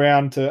ball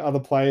around to other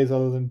players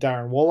other than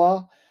Darren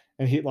Waller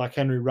and hit like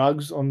Henry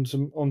Ruggs on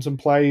some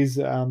plays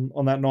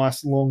on that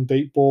nice long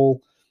deep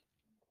ball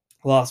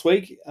last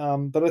week.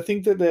 But I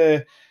think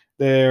that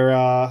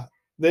their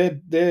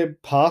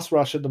pass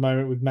rush at the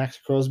moment with Max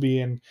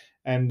Crosby and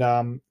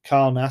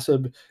Carl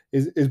Nassib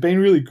is been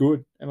really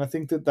good, and I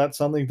think that that's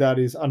something that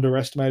is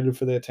underestimated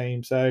for their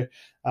team. So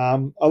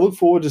I look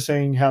forward to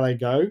seeing how they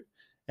go.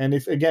 And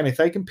if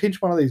they can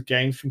pinch one of these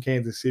games from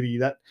Kansas City,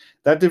 that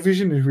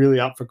division is really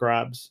up for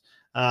grabs.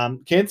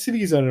 Kansas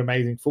City is an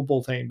amazing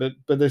football team, but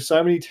there's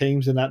so many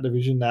teams in that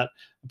division that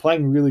are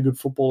playing really good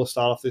football to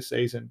start off this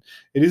season.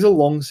 It is a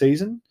long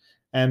season,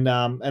 and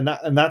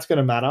that's going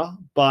to matter.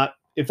 But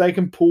if they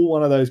can pull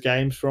one of those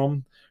games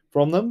from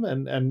them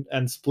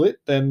and split,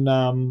 then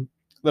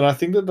I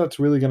think that that's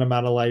really going to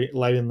matter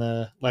late in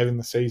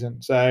the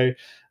season. So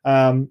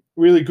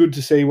really good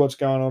to see what's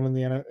going on in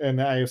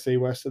the AFC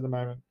West at the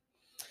moment.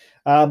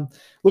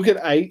 Look at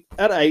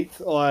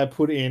eighth. I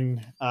put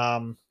in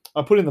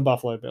the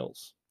Buffalo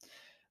Bills.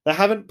 They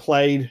haven't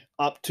played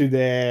up to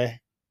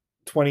their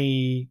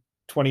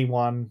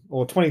 2021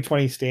 or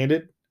 2020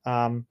 standard,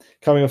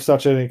 coming off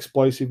such an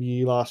explosive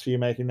year last year,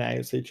 making the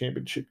AFC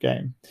Championship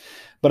game.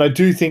 But I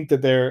do think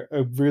that they're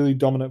a really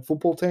dominant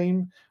football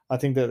team. I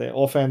think that their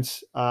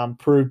offense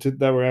proved that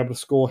they were able to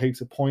score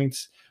heaps of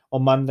points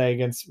on Monday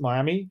against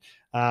Miami.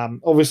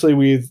 Obviously,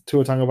 with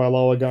Tua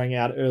Tagovailoa going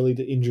out early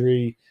to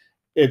injury,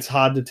 it's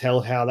hard to tell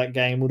how that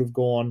game would have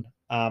gone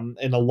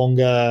in a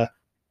longer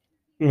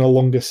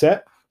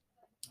set.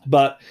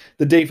 But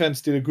the defense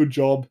did a good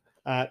job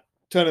at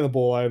turning the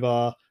ball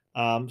over,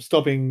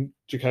 stopping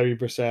Jacoby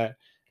Brissett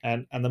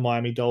and the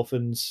Miami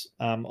Dolphins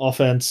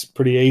offense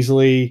pretty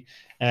easily,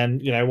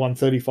 and won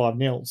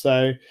 35-0.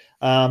 So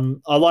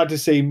I'd like to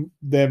see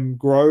them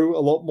grow a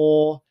lot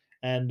more,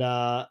 and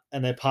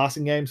their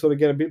passing game sort of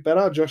get a bit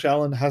better. Josh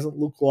Allen hasn't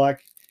looked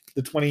like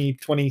the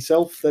 2020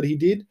 self that he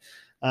did.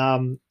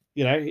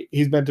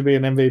 He's meant to be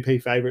an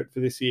MVP favorite for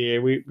this year.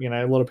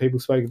 A lot of people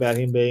spoke about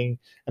him being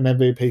an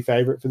MVP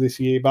favorite for this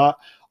year, but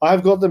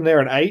I've got them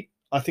there at 8.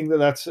 I think that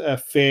that's a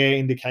fair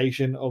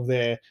indication of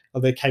their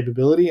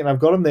capability, and I've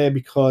got them there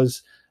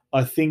because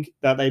I think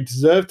that they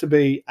deserve to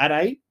be at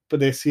 8, but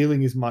their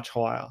ceiling is much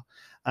higher.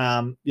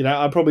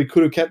 I probably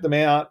could have kept them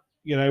out,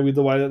 with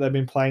the way that they've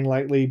been playing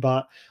lately,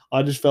 but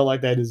I just felt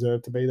like they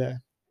deserved to be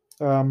there.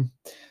 The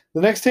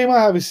next team I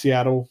have is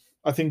Seattle.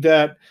 I think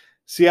that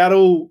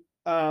Seattle.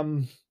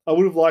 I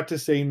would have liked to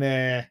have seen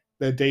their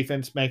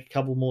defense make a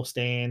couple more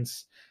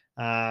stands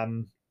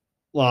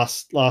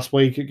last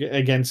week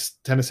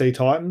against Tennessee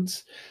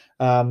Titans.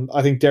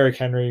 I think Derrick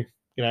Henry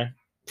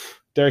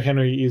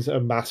is a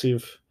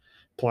massive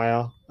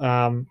player,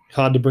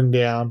 hard to bring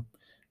down,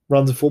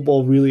 runs the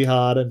football really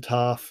hard and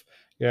tough.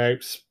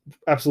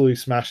 Absolutely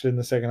smashed it in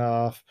the second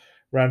half.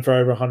 Ran for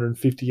over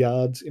 150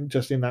 yards in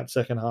that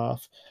second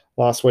half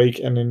last week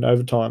and in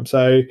overtime.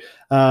 So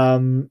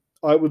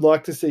I would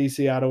like to see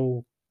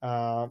Seattle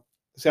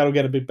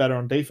get a bit better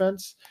on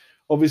defense.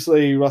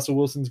 Obviously, Russell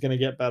Wilson's going to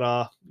get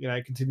better.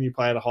 Continue to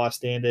play at a high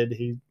standard.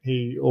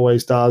 He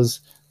always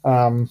does.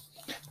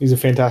 He's a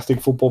fantastic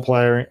football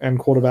player and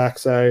quarterback.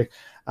 So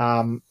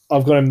I've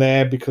got him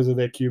there because of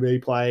their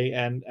QB play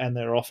and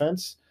their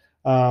offense.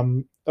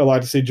 I'd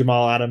like to see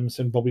Jamal Adams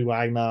and Bobby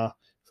Wagner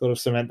sort of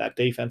cement that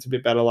defense a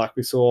bit better, like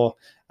we saw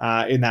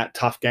in that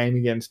tough game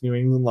against New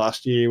England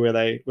last year, where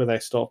they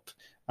stopped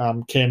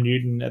Cam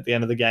Newton at the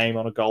end of the game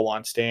on a goal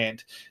line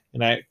stand.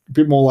 A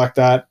bit more like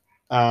that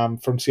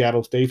from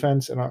Seattle's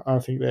defense, and I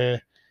think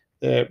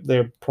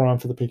they're prime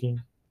for the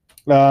picking.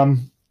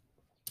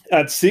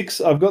 At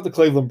 6, I've got the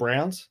Cleveland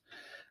Browns.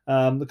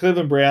 The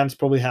Cleveland Browns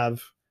probably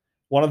have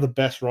one of the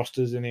best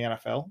rosters in the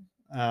NFL.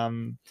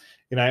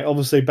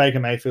 Obviously Baker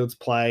Mayfield's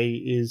play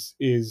is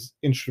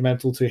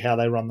instrumental to how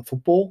they run the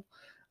football.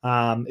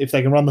 If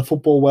they can run the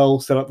football well,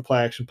 set up the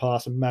play action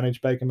pass, and manage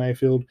Baker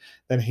Mayfield,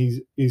 then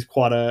he's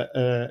quite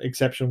a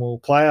exceptional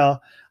player.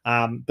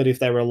 But if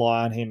they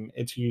rely on him,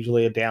 it's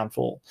usually a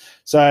downfall.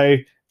 So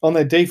on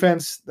their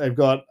defense, they've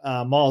got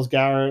Myles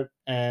Garrett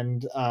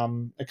and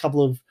a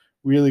couple of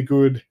really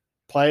good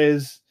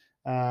players.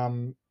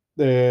 I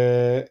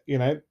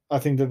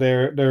think that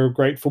they're a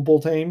great football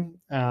team.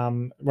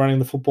 Running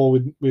the football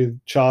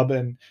with Chubb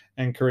and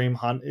Kareem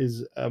Hunt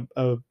is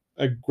a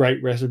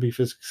great recipe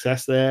for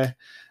success there.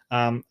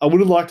 I would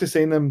have liked to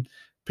seen them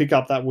pick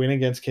up that win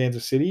against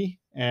Kansas City,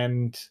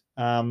 and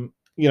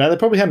they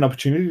probably had an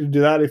opportunity to do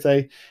that if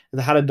they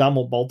had done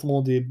what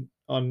Baltimore did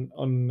on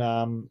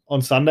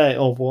Sunday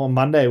or on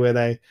Monday, where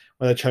they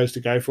chose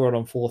to go for it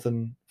on fourth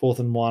and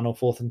 1 or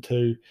 4th and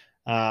 2.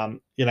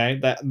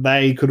 That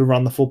they could have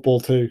run the football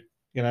too.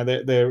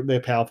 They're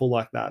powerful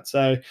like that.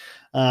 So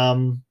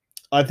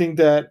I think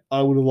that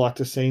I would have liked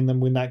to seen them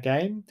win that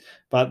game,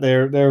 but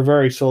they're a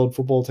very solid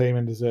football team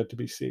and deserve to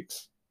be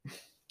 6.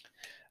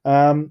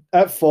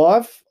 At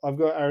 5, I've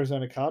got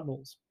Arizona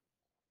Cardinals.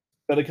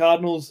 But the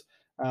Cardinals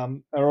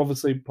are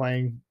obviously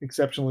playing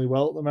exceptionally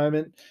well at the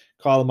moment.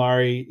 Kyler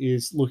Murray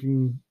is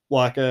looking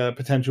like a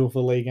potential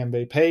for league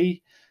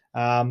MVP.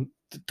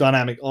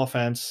 Dynamic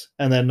offense,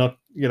 and then not,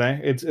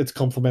 it's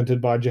complemented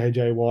by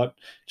JJ Watt,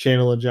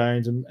 Chandler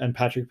Jones, and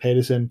Patrick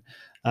Peterson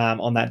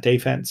on that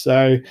defense.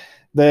 So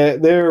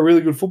they're a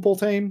really good football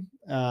team.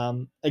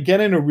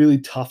 Again, in a really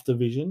tough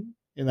division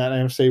in that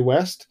NFC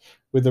West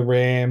with the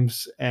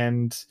Rams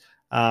and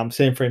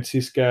San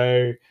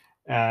Francisco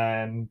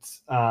and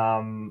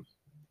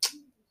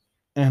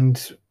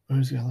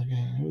who's the other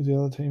game? Who's the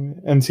other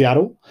team? And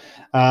Seattle.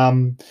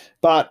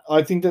 But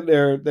I think that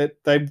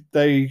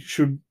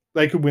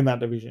they could win that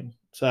division.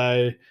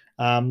 So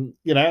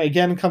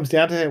again, it comes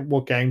down to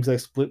what games they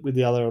split with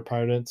the other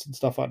opponents and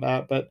stuff like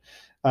that. But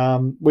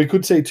we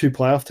could see two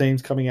playoff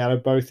teams coming out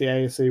of both the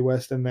AFC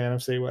West and the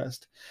NFC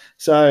West.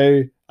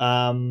 So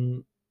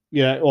or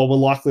we're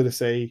likely to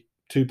see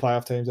two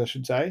playoff teams, I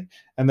should say,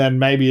 and then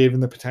maybe even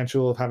the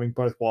potential of having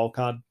both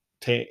wildcard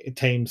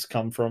teams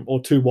come from,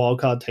 or two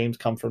wildcard teams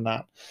come from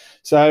that.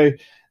 So,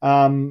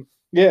 I'm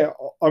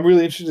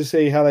really interested to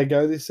see how they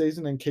go this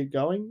season and keep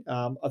going.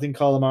 I think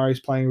Kyler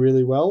Murray's playing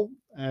really well,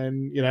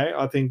 and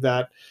I think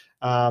that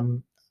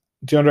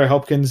DeAndre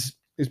Hopkins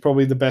is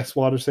probably the best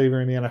wide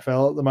receiver in the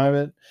NFL at the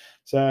moment.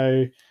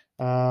 So,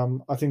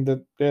 I think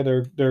that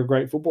they're a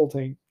great football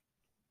team.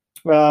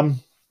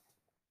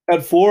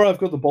 At 4, I've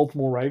got the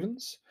Baltimore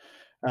Ravens.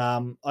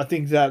 I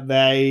think that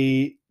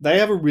they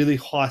have a really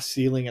high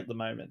ceiling at the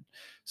moment.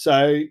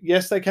 So,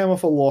 yes, they came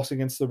off a loss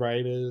against the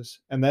Raiders,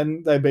 and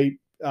then they beat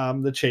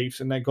the Chiefs,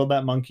 and they got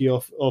that monkey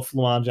off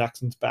Lamar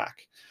Jackson's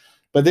back.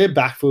 But their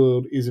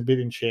backfield is a bit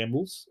in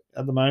shambles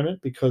at the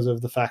moment because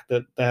of the fact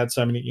that they had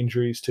so many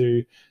injuries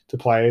to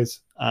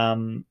players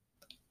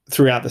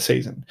throughout the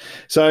season.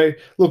 So,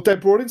 look, they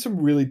brought in some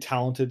really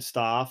talented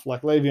staff,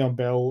 like Le'Veon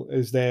Bell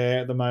is there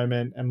at the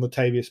moment, and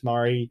Latavius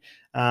Murray,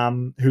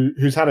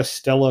 who's had a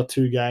stellar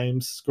 2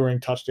 games, scoring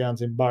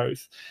touchdowns in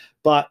both.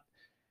 But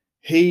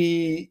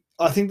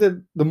I think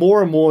that the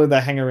more and more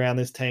they hang around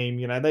this team,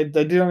 they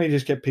did only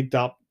just get picked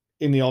up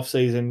in the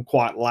offseason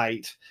quite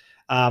late.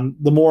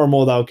 The more and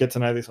more they'll get to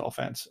know this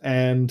offense,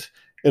 and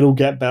it'll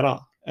get better.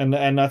 And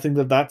I think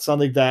that that's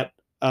something that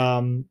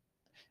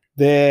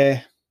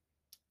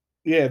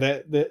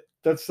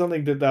that's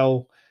something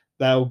that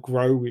they'll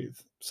grow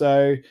with.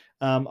 So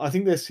I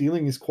think their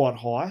ceiling is quite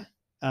high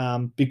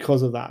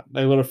because of that.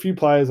 They've got a few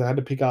players they had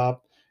to pick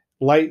up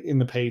late in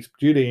the piece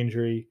due to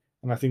injury,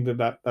 and I think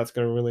that's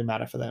going to really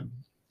matter for them.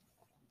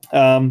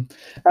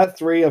 At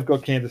 3, I've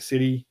got Kansas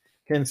City.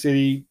 Kansas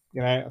City,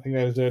 I think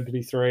they deserve to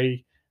be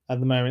 3 at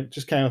the moment.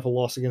 Just came off a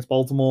loss against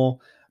Baltimore.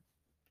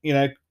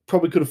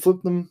 Probably could have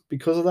flipped them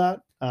because of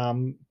that.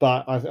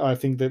 But I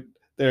think that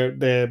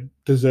they're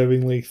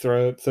deservingly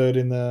third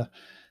in the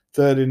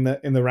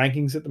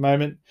rankings at the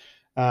moment.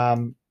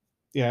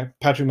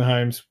 Patrick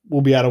Mahomes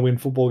will be able to win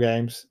football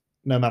games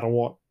no matter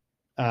what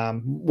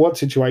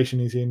situation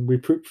he's in.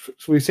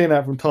 We've seen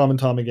that from time and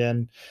time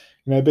again.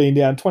 Being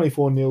down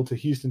 24-0 to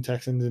Houston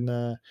Texans in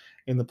the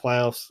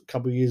playoffs a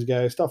couple of years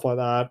ago, stuff like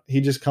that.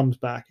 He just comes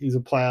back. He's a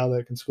player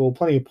that can score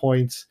plenty of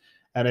points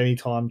at any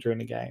time during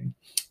the game,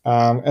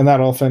 and that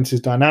offense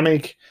is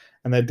dynamic,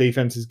 and their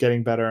defense is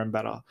getting better and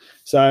better.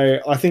 So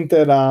I think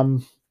that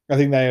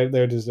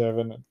they're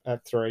deserving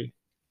at 3.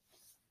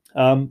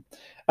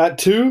 At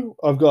 2,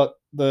 I've got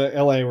the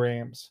LA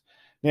Rams.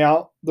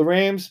 Now, the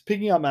Rams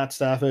picking up Matt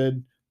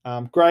Stafford,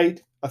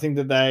 great. I think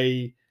that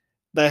they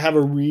have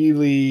a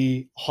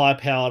really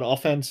high-powered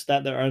offense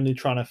that they're only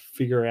trying to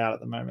figure out at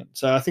the moment.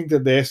 So I think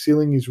that their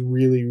ceiling is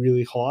really,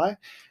 really high,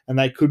 and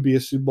they could be a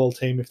Super Bowl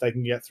team if they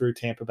can get through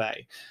Tampa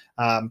Bay.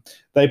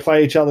 They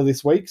play each other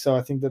this week, so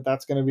I think that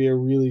that's going to be a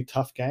really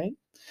tough game.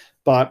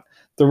 But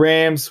the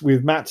Rams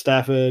with Matt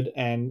Stafford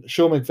and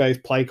Sean McVay's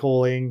play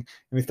calling,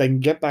 and if they can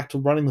get back to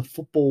running the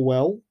football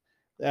well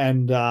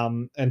and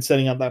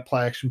setting up that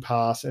play action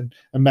pass and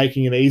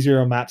making it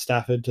easier on Matt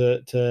Stafford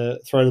to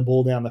throw the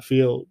ball down the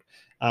field,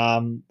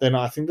 then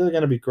I think they're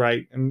going to be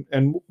great.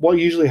 And what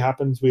usually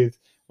happens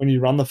when you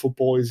run the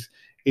football is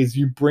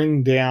you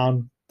bring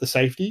down the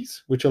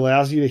safeties, which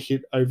allows you to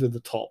hit over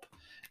the top.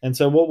 And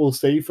so what we'll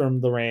see from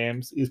the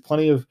Rams is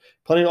plenty of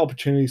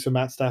opportunities for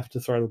Matt Stafford to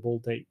throw the ball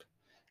deep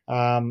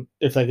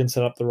if they can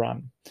set up the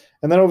run.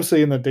 And then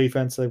obviously in the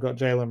defense, they've got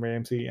Jalen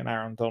Ramsey and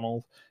Aaron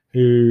Donald,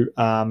 who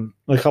are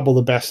a couple of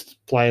the best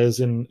players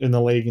in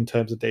the league in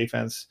terms of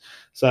defense.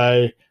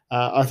 So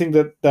I think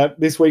that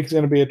this week is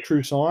going to be a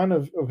true sign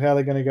of how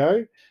they're going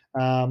to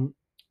go.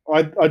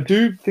 I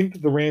do think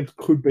that the Rams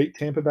could beat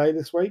Tampa Bay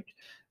this week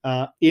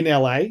in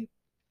LA.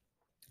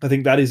 I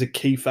think that is a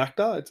key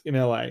factor. It's in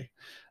LA.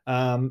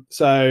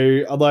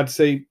 So I'd like to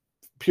see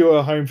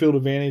pure home field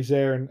advantage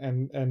there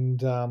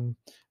and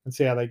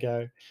see how they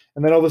go.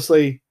 And then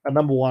obviously at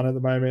number 1 at the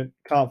moment,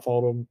 can't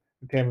fault them,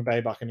 the Tampa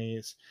Bay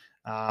Buccaneers.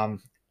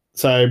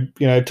 So,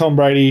 Tom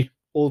Brady,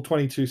 all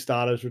 22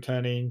 starters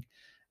returning,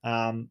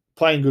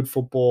 playing good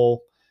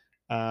football.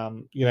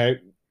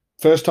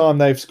 First time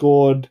they've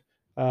scored,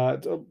 I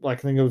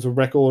think it was a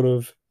record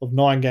of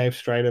 9 games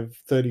straight of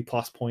 30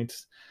 plus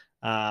points.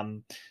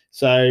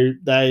 So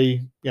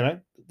they're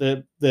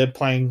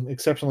playing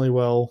exceptionally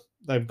well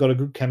They've got a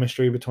good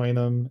chemistry between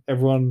them.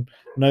 Everyone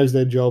knows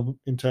their job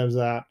in terms of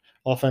that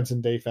offense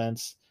and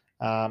defense.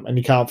 And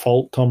you can't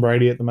fault Tom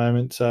Brady at the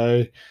moment.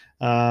 So,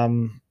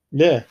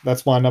 yeah,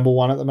 that's my number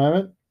one at the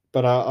moment.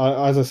 But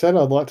as I said,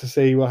 I'd like to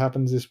see what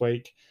happens this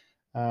week.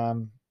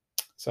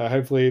 So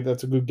hopefully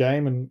that's a good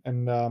game,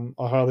 and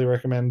I highly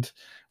recommend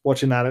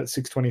watching that at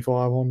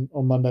 6:25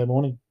 on Monday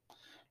morning.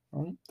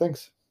 All right,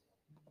 thanks.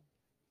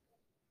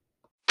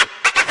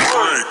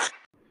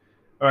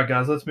 All right,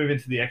 guys, let's move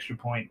into the extra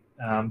point.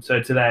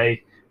 So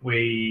today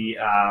we're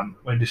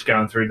just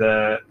going through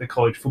the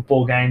college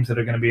football games that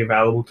are going to be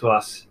available to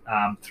us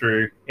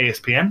through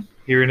ESPN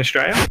here in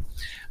Australia.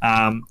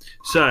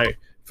 So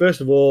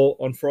first of all,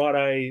 on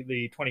Friday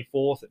the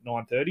 24th at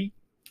 9:30,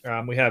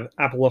 we have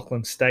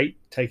Appalachian State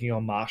taking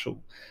on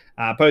Marshall.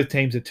 Both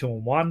teams are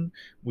 2-1,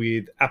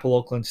 with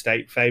Appalachian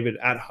State favoured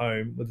at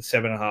home with a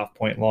 7.5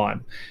 point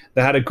line.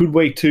 They had a good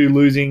week too,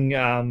 losing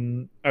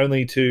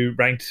only to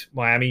ranked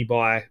Miami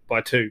by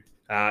 2,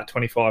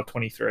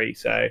 25-23.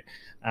 So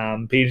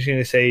be interesting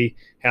to see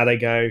how they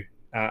go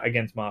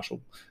against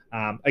Marshall.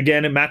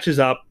 Again, it matches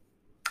up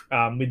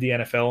with the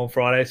NFL on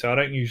Friday, so I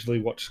don't usually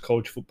watch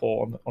college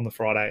football on the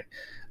Friday.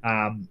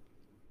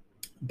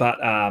 But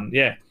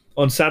yeah,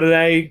 on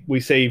Saturday we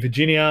see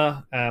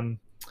Virginia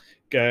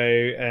go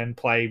and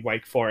play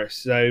Wake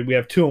Forest. So we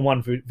have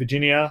 2-1 for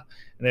Virginia,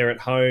 and they're at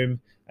home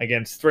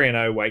against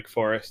 3-0 Wake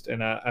Forest,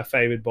 and are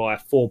favoured by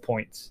 4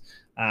 points.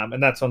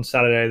 And that's on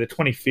Saturday the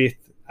 25th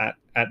at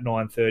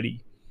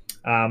 9:30.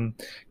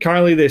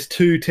 Currently, there's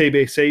 2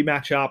 TBC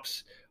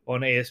matchups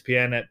on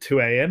ESPN at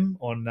 2 a.m.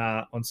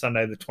 on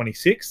Sunday the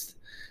 26th.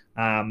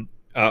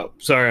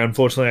 Sorry,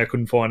 unfortunately, I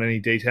couldn't find any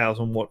details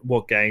on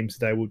what games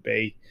they would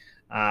be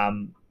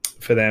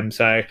for them.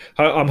 So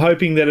I'm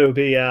hoping that it'll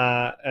be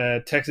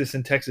Texas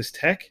and Texas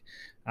Tech,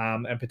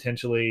 and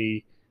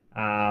potentially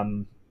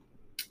the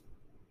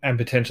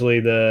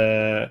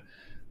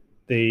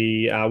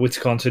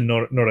Wisconsin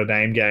Notre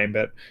Dame game.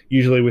 But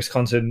usually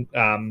Wisconsin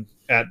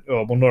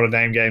Notre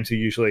Dame games are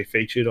usually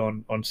featured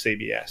on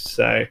CBS.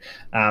 So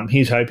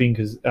he's hoping,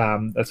 because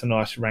that's a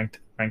nice ranked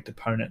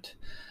opponent,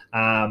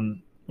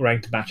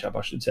 ranked matchup,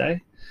 I should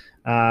say.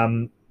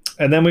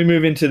 And then we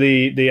move into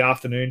the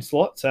afternoon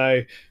slot.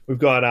 So we've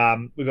got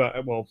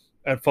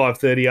at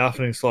 5:30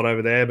 afternoon slot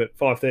over there, but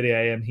 5:30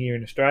 a.m. here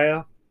in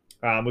Australia.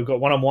 We've got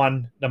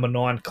 1-1 number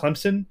 9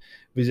 Clemson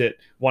visit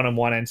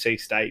 1-1 NC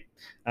State.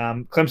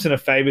 Clemson are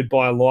favoured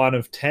by a line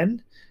of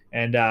 10,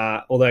 and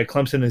although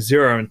Clemson is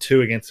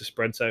 0-2 against the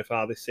spread so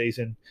far this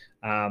season,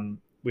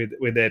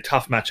 with their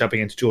tough matchup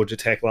against Georgia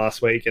Tech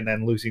last week, and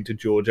then losing to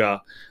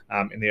Georgia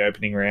in the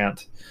opening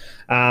round.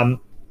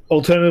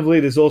 Alternatively,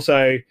 there's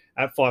also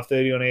at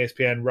 5:30 on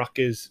ESPN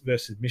Rutgers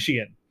versus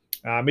Michigan.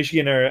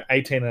 Michigan are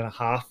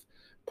 18.5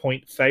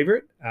 point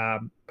favourite,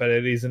 but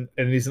it is an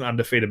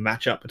undefeated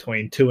matchup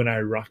between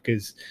 2-0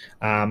 Rutgers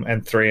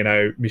and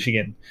 3-0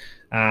 Michigan.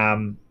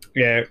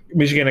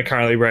 Michigan are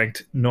currently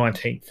ranked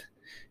 19th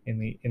in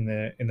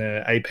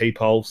the AP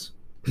polls.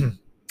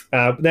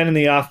 Then in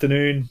the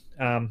afternoon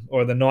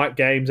or the night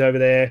games over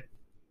there,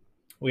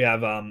 we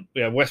have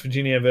West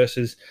Virginia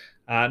versus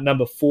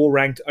number 4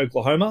 ranked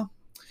Oklahoma.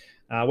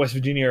 West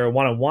Virginia are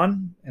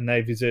 1-1, and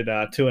they visit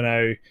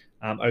 2-0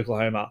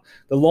 Oklahoma.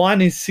 The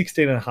line is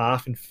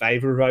 16.5 in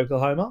favor of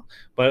Oklahoma,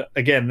 but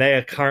again, they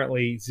are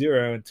currently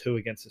 0-2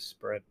 against the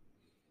spread.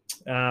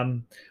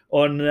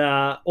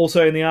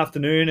 Also in the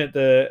afternoon at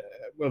the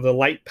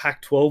late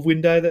Pac-12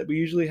 window that we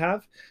usually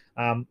have,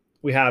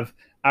 we have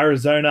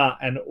Arizona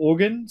and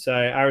Oregon. So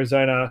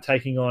Arizona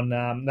taking on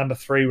number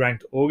 3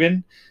 ranked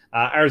Oregon.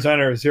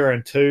 Arizona are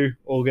 0-2,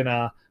 Oregon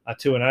are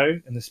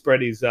 2-0, and the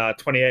spread is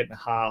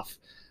 28.5.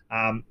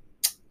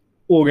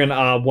 Oregon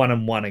are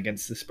 1-1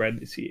 against the spread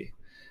this year.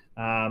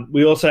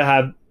 We also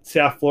have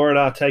South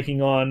Florida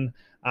taking on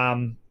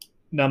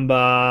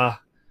number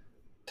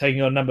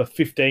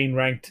 15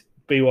 ranked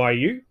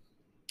BYU.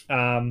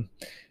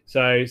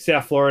 So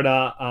South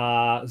Florida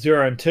are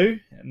 0-2,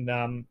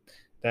 and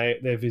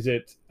they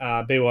visit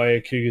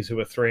BYU Cougars, who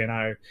are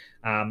 3-0,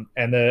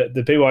 and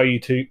the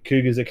BYU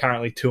Cougars are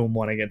currently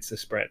 2-1 against the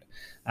spread.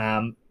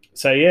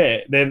 So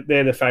yeah,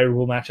 they're the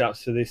favourable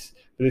matchups for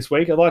this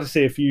week. I'd like to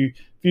see a few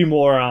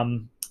more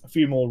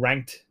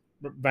ranked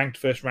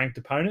first ranked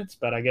opponents,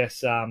 but I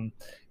guess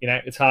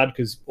it's hard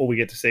because all we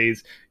get to see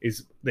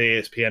is the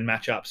ESPN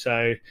matchup.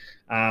 So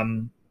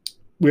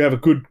we have a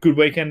good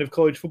weekend of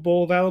college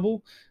football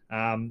available.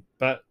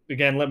 But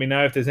again, let me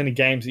know if there's any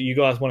games that you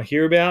guys want to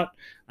hear about.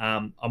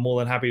 I'm more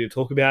than happy to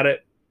talk about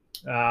it.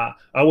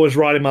 I was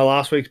right in my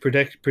last week's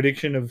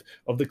prediction of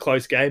the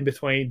close game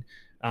between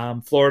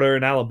Florida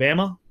and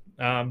Alabama.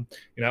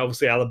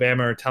 Obviously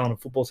Alabama are a talented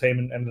football team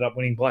and ended up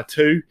winning by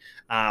 2,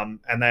 and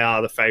they are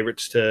the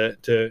favourites to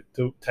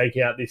take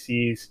out this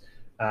year's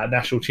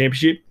national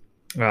championship,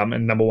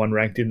 and number 1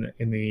 ranked in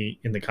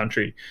the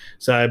country.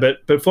 So,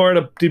 but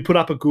Florida did put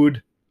up a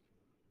good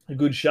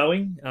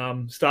showing.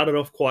 Started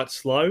off quite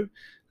slow,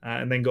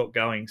 and then got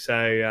going.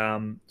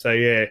 So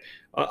yeah,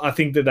 I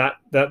think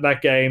that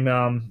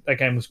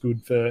game was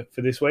good for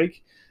this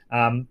week.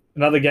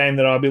 Another game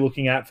that I'll be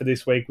looking at for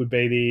this week would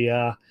be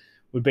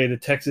the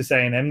Texas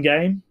A&M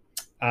game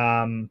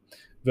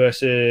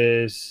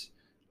versus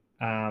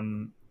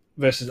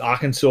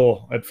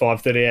Arkansas at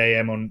 5:30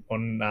 a.m.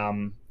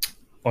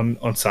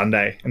 on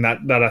Sunday, and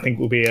that I think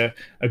will be a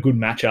good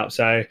matchup.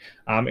 So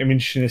I'm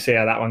interested to see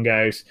how that one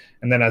goes.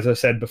 And then, as I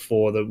said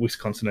before, the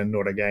Wisconsin and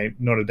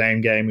Notre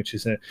Dame game, which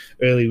is an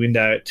early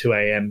window at 2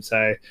 a.m.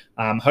 So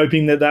I'm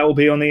hoping that will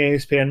be on the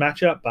ESPN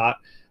matchup, but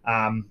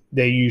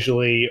they're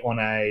usually on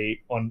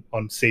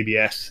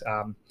CBS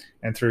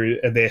and through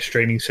their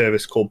streaming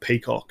service called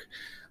Peacock.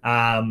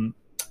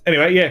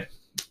 Anyway, yeah,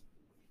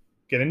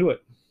 get into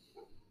it.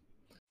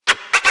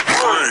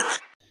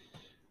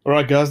 All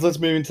right, guys, let's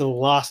move into the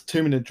last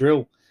 2-minute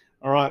drill.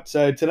 All right,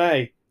 so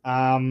today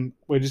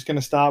we're just going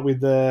to start with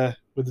the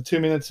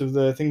 2 minutes of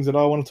the things that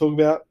I want to talk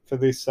about for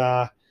this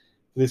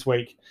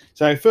week.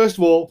 So first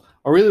of all,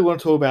 I really want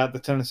to talk about the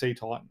Tennessee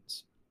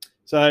Titans.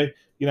 So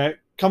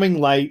coming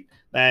late,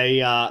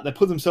 they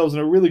put themselves in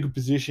a really good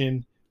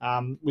position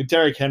with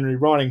Derrick Henry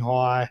riding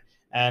high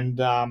and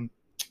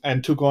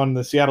took on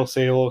the Seattle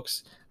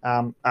Seahawks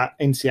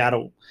in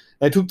Seattle.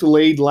 They took the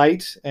lead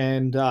late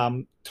and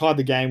tied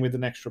the game with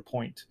an extra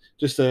point,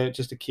 just a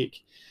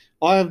kick.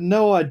 I have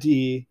no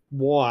idea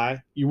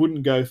why you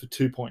wouldn't go for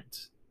 2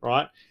 points,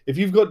 right? If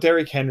you've got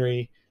Derrick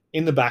Henry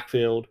in the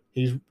backfield,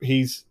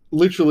 he's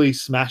literally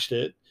smashed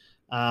it.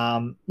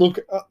 Look,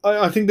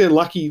 I think they're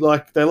lucky.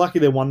 They're lucky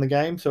they won the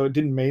game, so it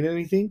didn't mean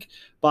anything.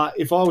 But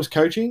if I was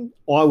coaching,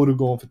 I would have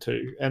gone for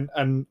 2.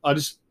 And I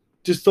just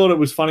thought it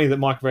was funny that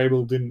Mike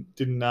Vrabel didn't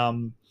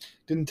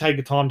take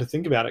the time to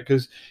think about it,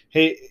 because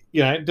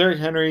Derrick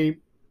Henry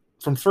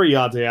from 3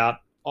 yards out,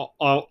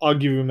 I'll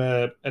give him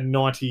a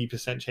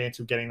 90% chance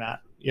of getting that.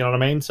 You know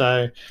what I mean?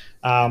 So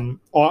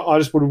I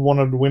just would have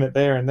wanted to win it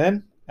there and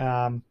then,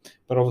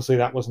 but obviously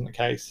that wasn't the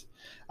case.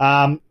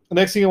 The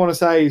next thing I want to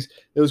say is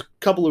there was a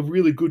couple of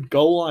really good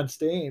goal line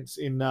stands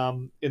in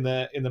the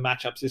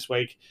matchups this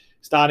week,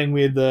 starting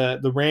with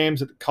the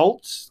Rams at the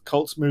Colts.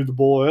 Colts moved the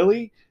ball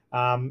early,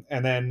 and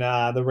then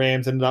the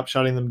Rams ended up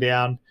shutting them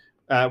down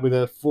with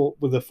a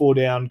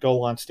 4-down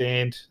goal line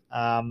stand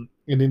in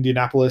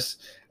Indianapolis,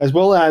 as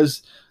well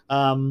as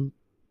San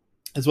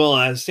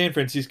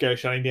Francisco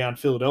shutting down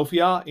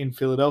Philadelphia. In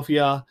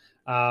Philadelphia,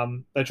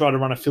 they tried to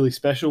run a Philly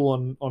special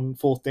on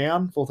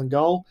 4th and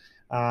goal,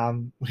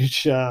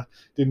 which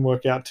didn't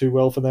work out too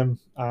well for them,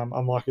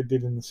 unlike it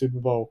did in the Super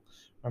Bowl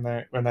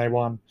when they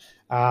won.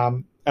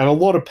 And a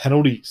lot of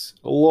penalties,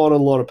 a lot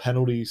of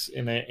penalties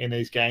in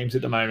these games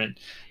at the moment.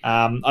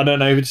 I don't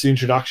know if it's the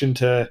introduction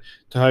to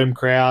home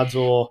crowds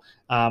or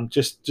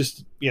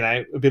just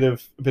a bit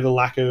of a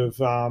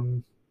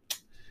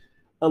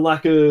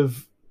lack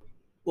of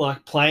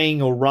like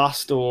playing or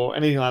rust or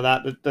anything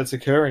like that's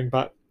occurring.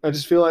 But I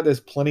just feel like there's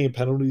plenty of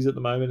penalties at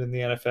the moment in the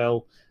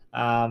NFL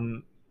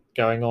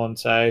going on.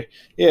 So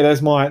yeah,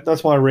 that's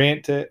my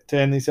rant to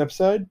end this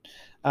episode.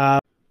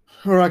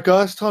 All right,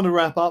 guys, time to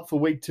wrap up for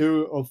week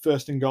 2 of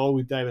First and Goal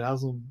with David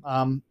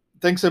Haslam.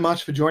 Thanks so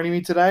much for joining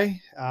me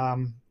today.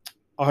 I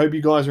hope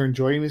you guys are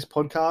enjoying this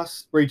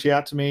podcast. Reach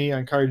out to me. I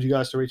encourage you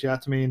guys to reach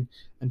out to me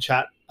and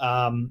chat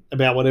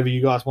about whatever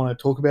you guys want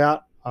to talk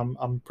about. I'm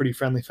a pretty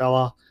friendly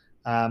fella.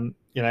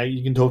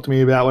 You can talk to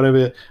me about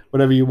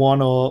whatever you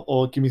want,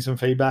 or give me some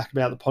feedback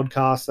about the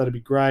podcast. That'd be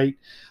great.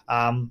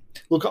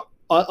 Look,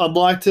 I'd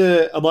like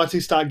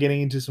to start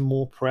getting into some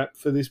more prep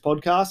for this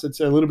podcast. It's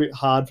a little bit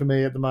hard for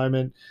me at the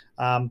moment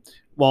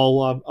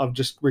while I'm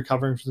just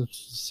recovering from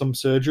some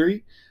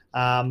surgery.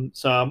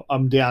 So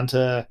I'm down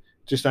to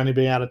just only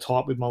being able to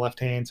type with my left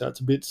hand. So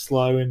it's a bit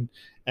slow and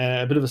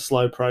a bit of a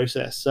slow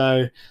process.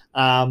 So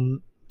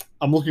I'm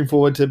looking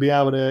forward to be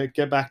able to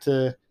get back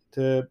to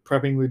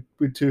prepping with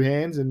 2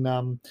 hands, and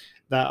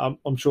that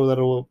I'm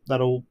sure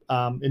that'll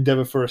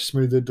endeavor for a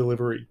smoother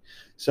delivery.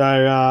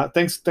 So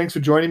thanks for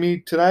joining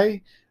me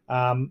today.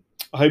 I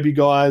hope you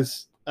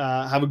guys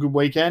have a good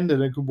weekend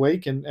and a good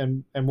week,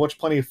 and watch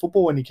plenty of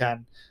football when you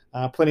can.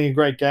 Plenty of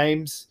great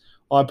games.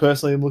 I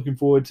personally am looking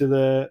forward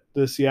to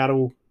the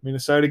Seattle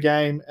Minnesota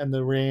game and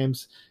the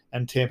Rams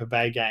and Tampa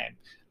Bay game.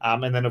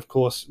 And then, of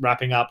course,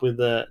 wrapping up with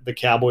the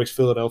Cowboys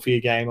Philadelphia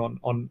game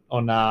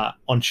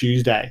on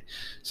Tuesday.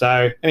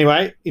 So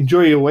anyway,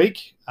 enjoy your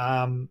week.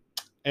 And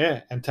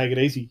take it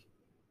easy.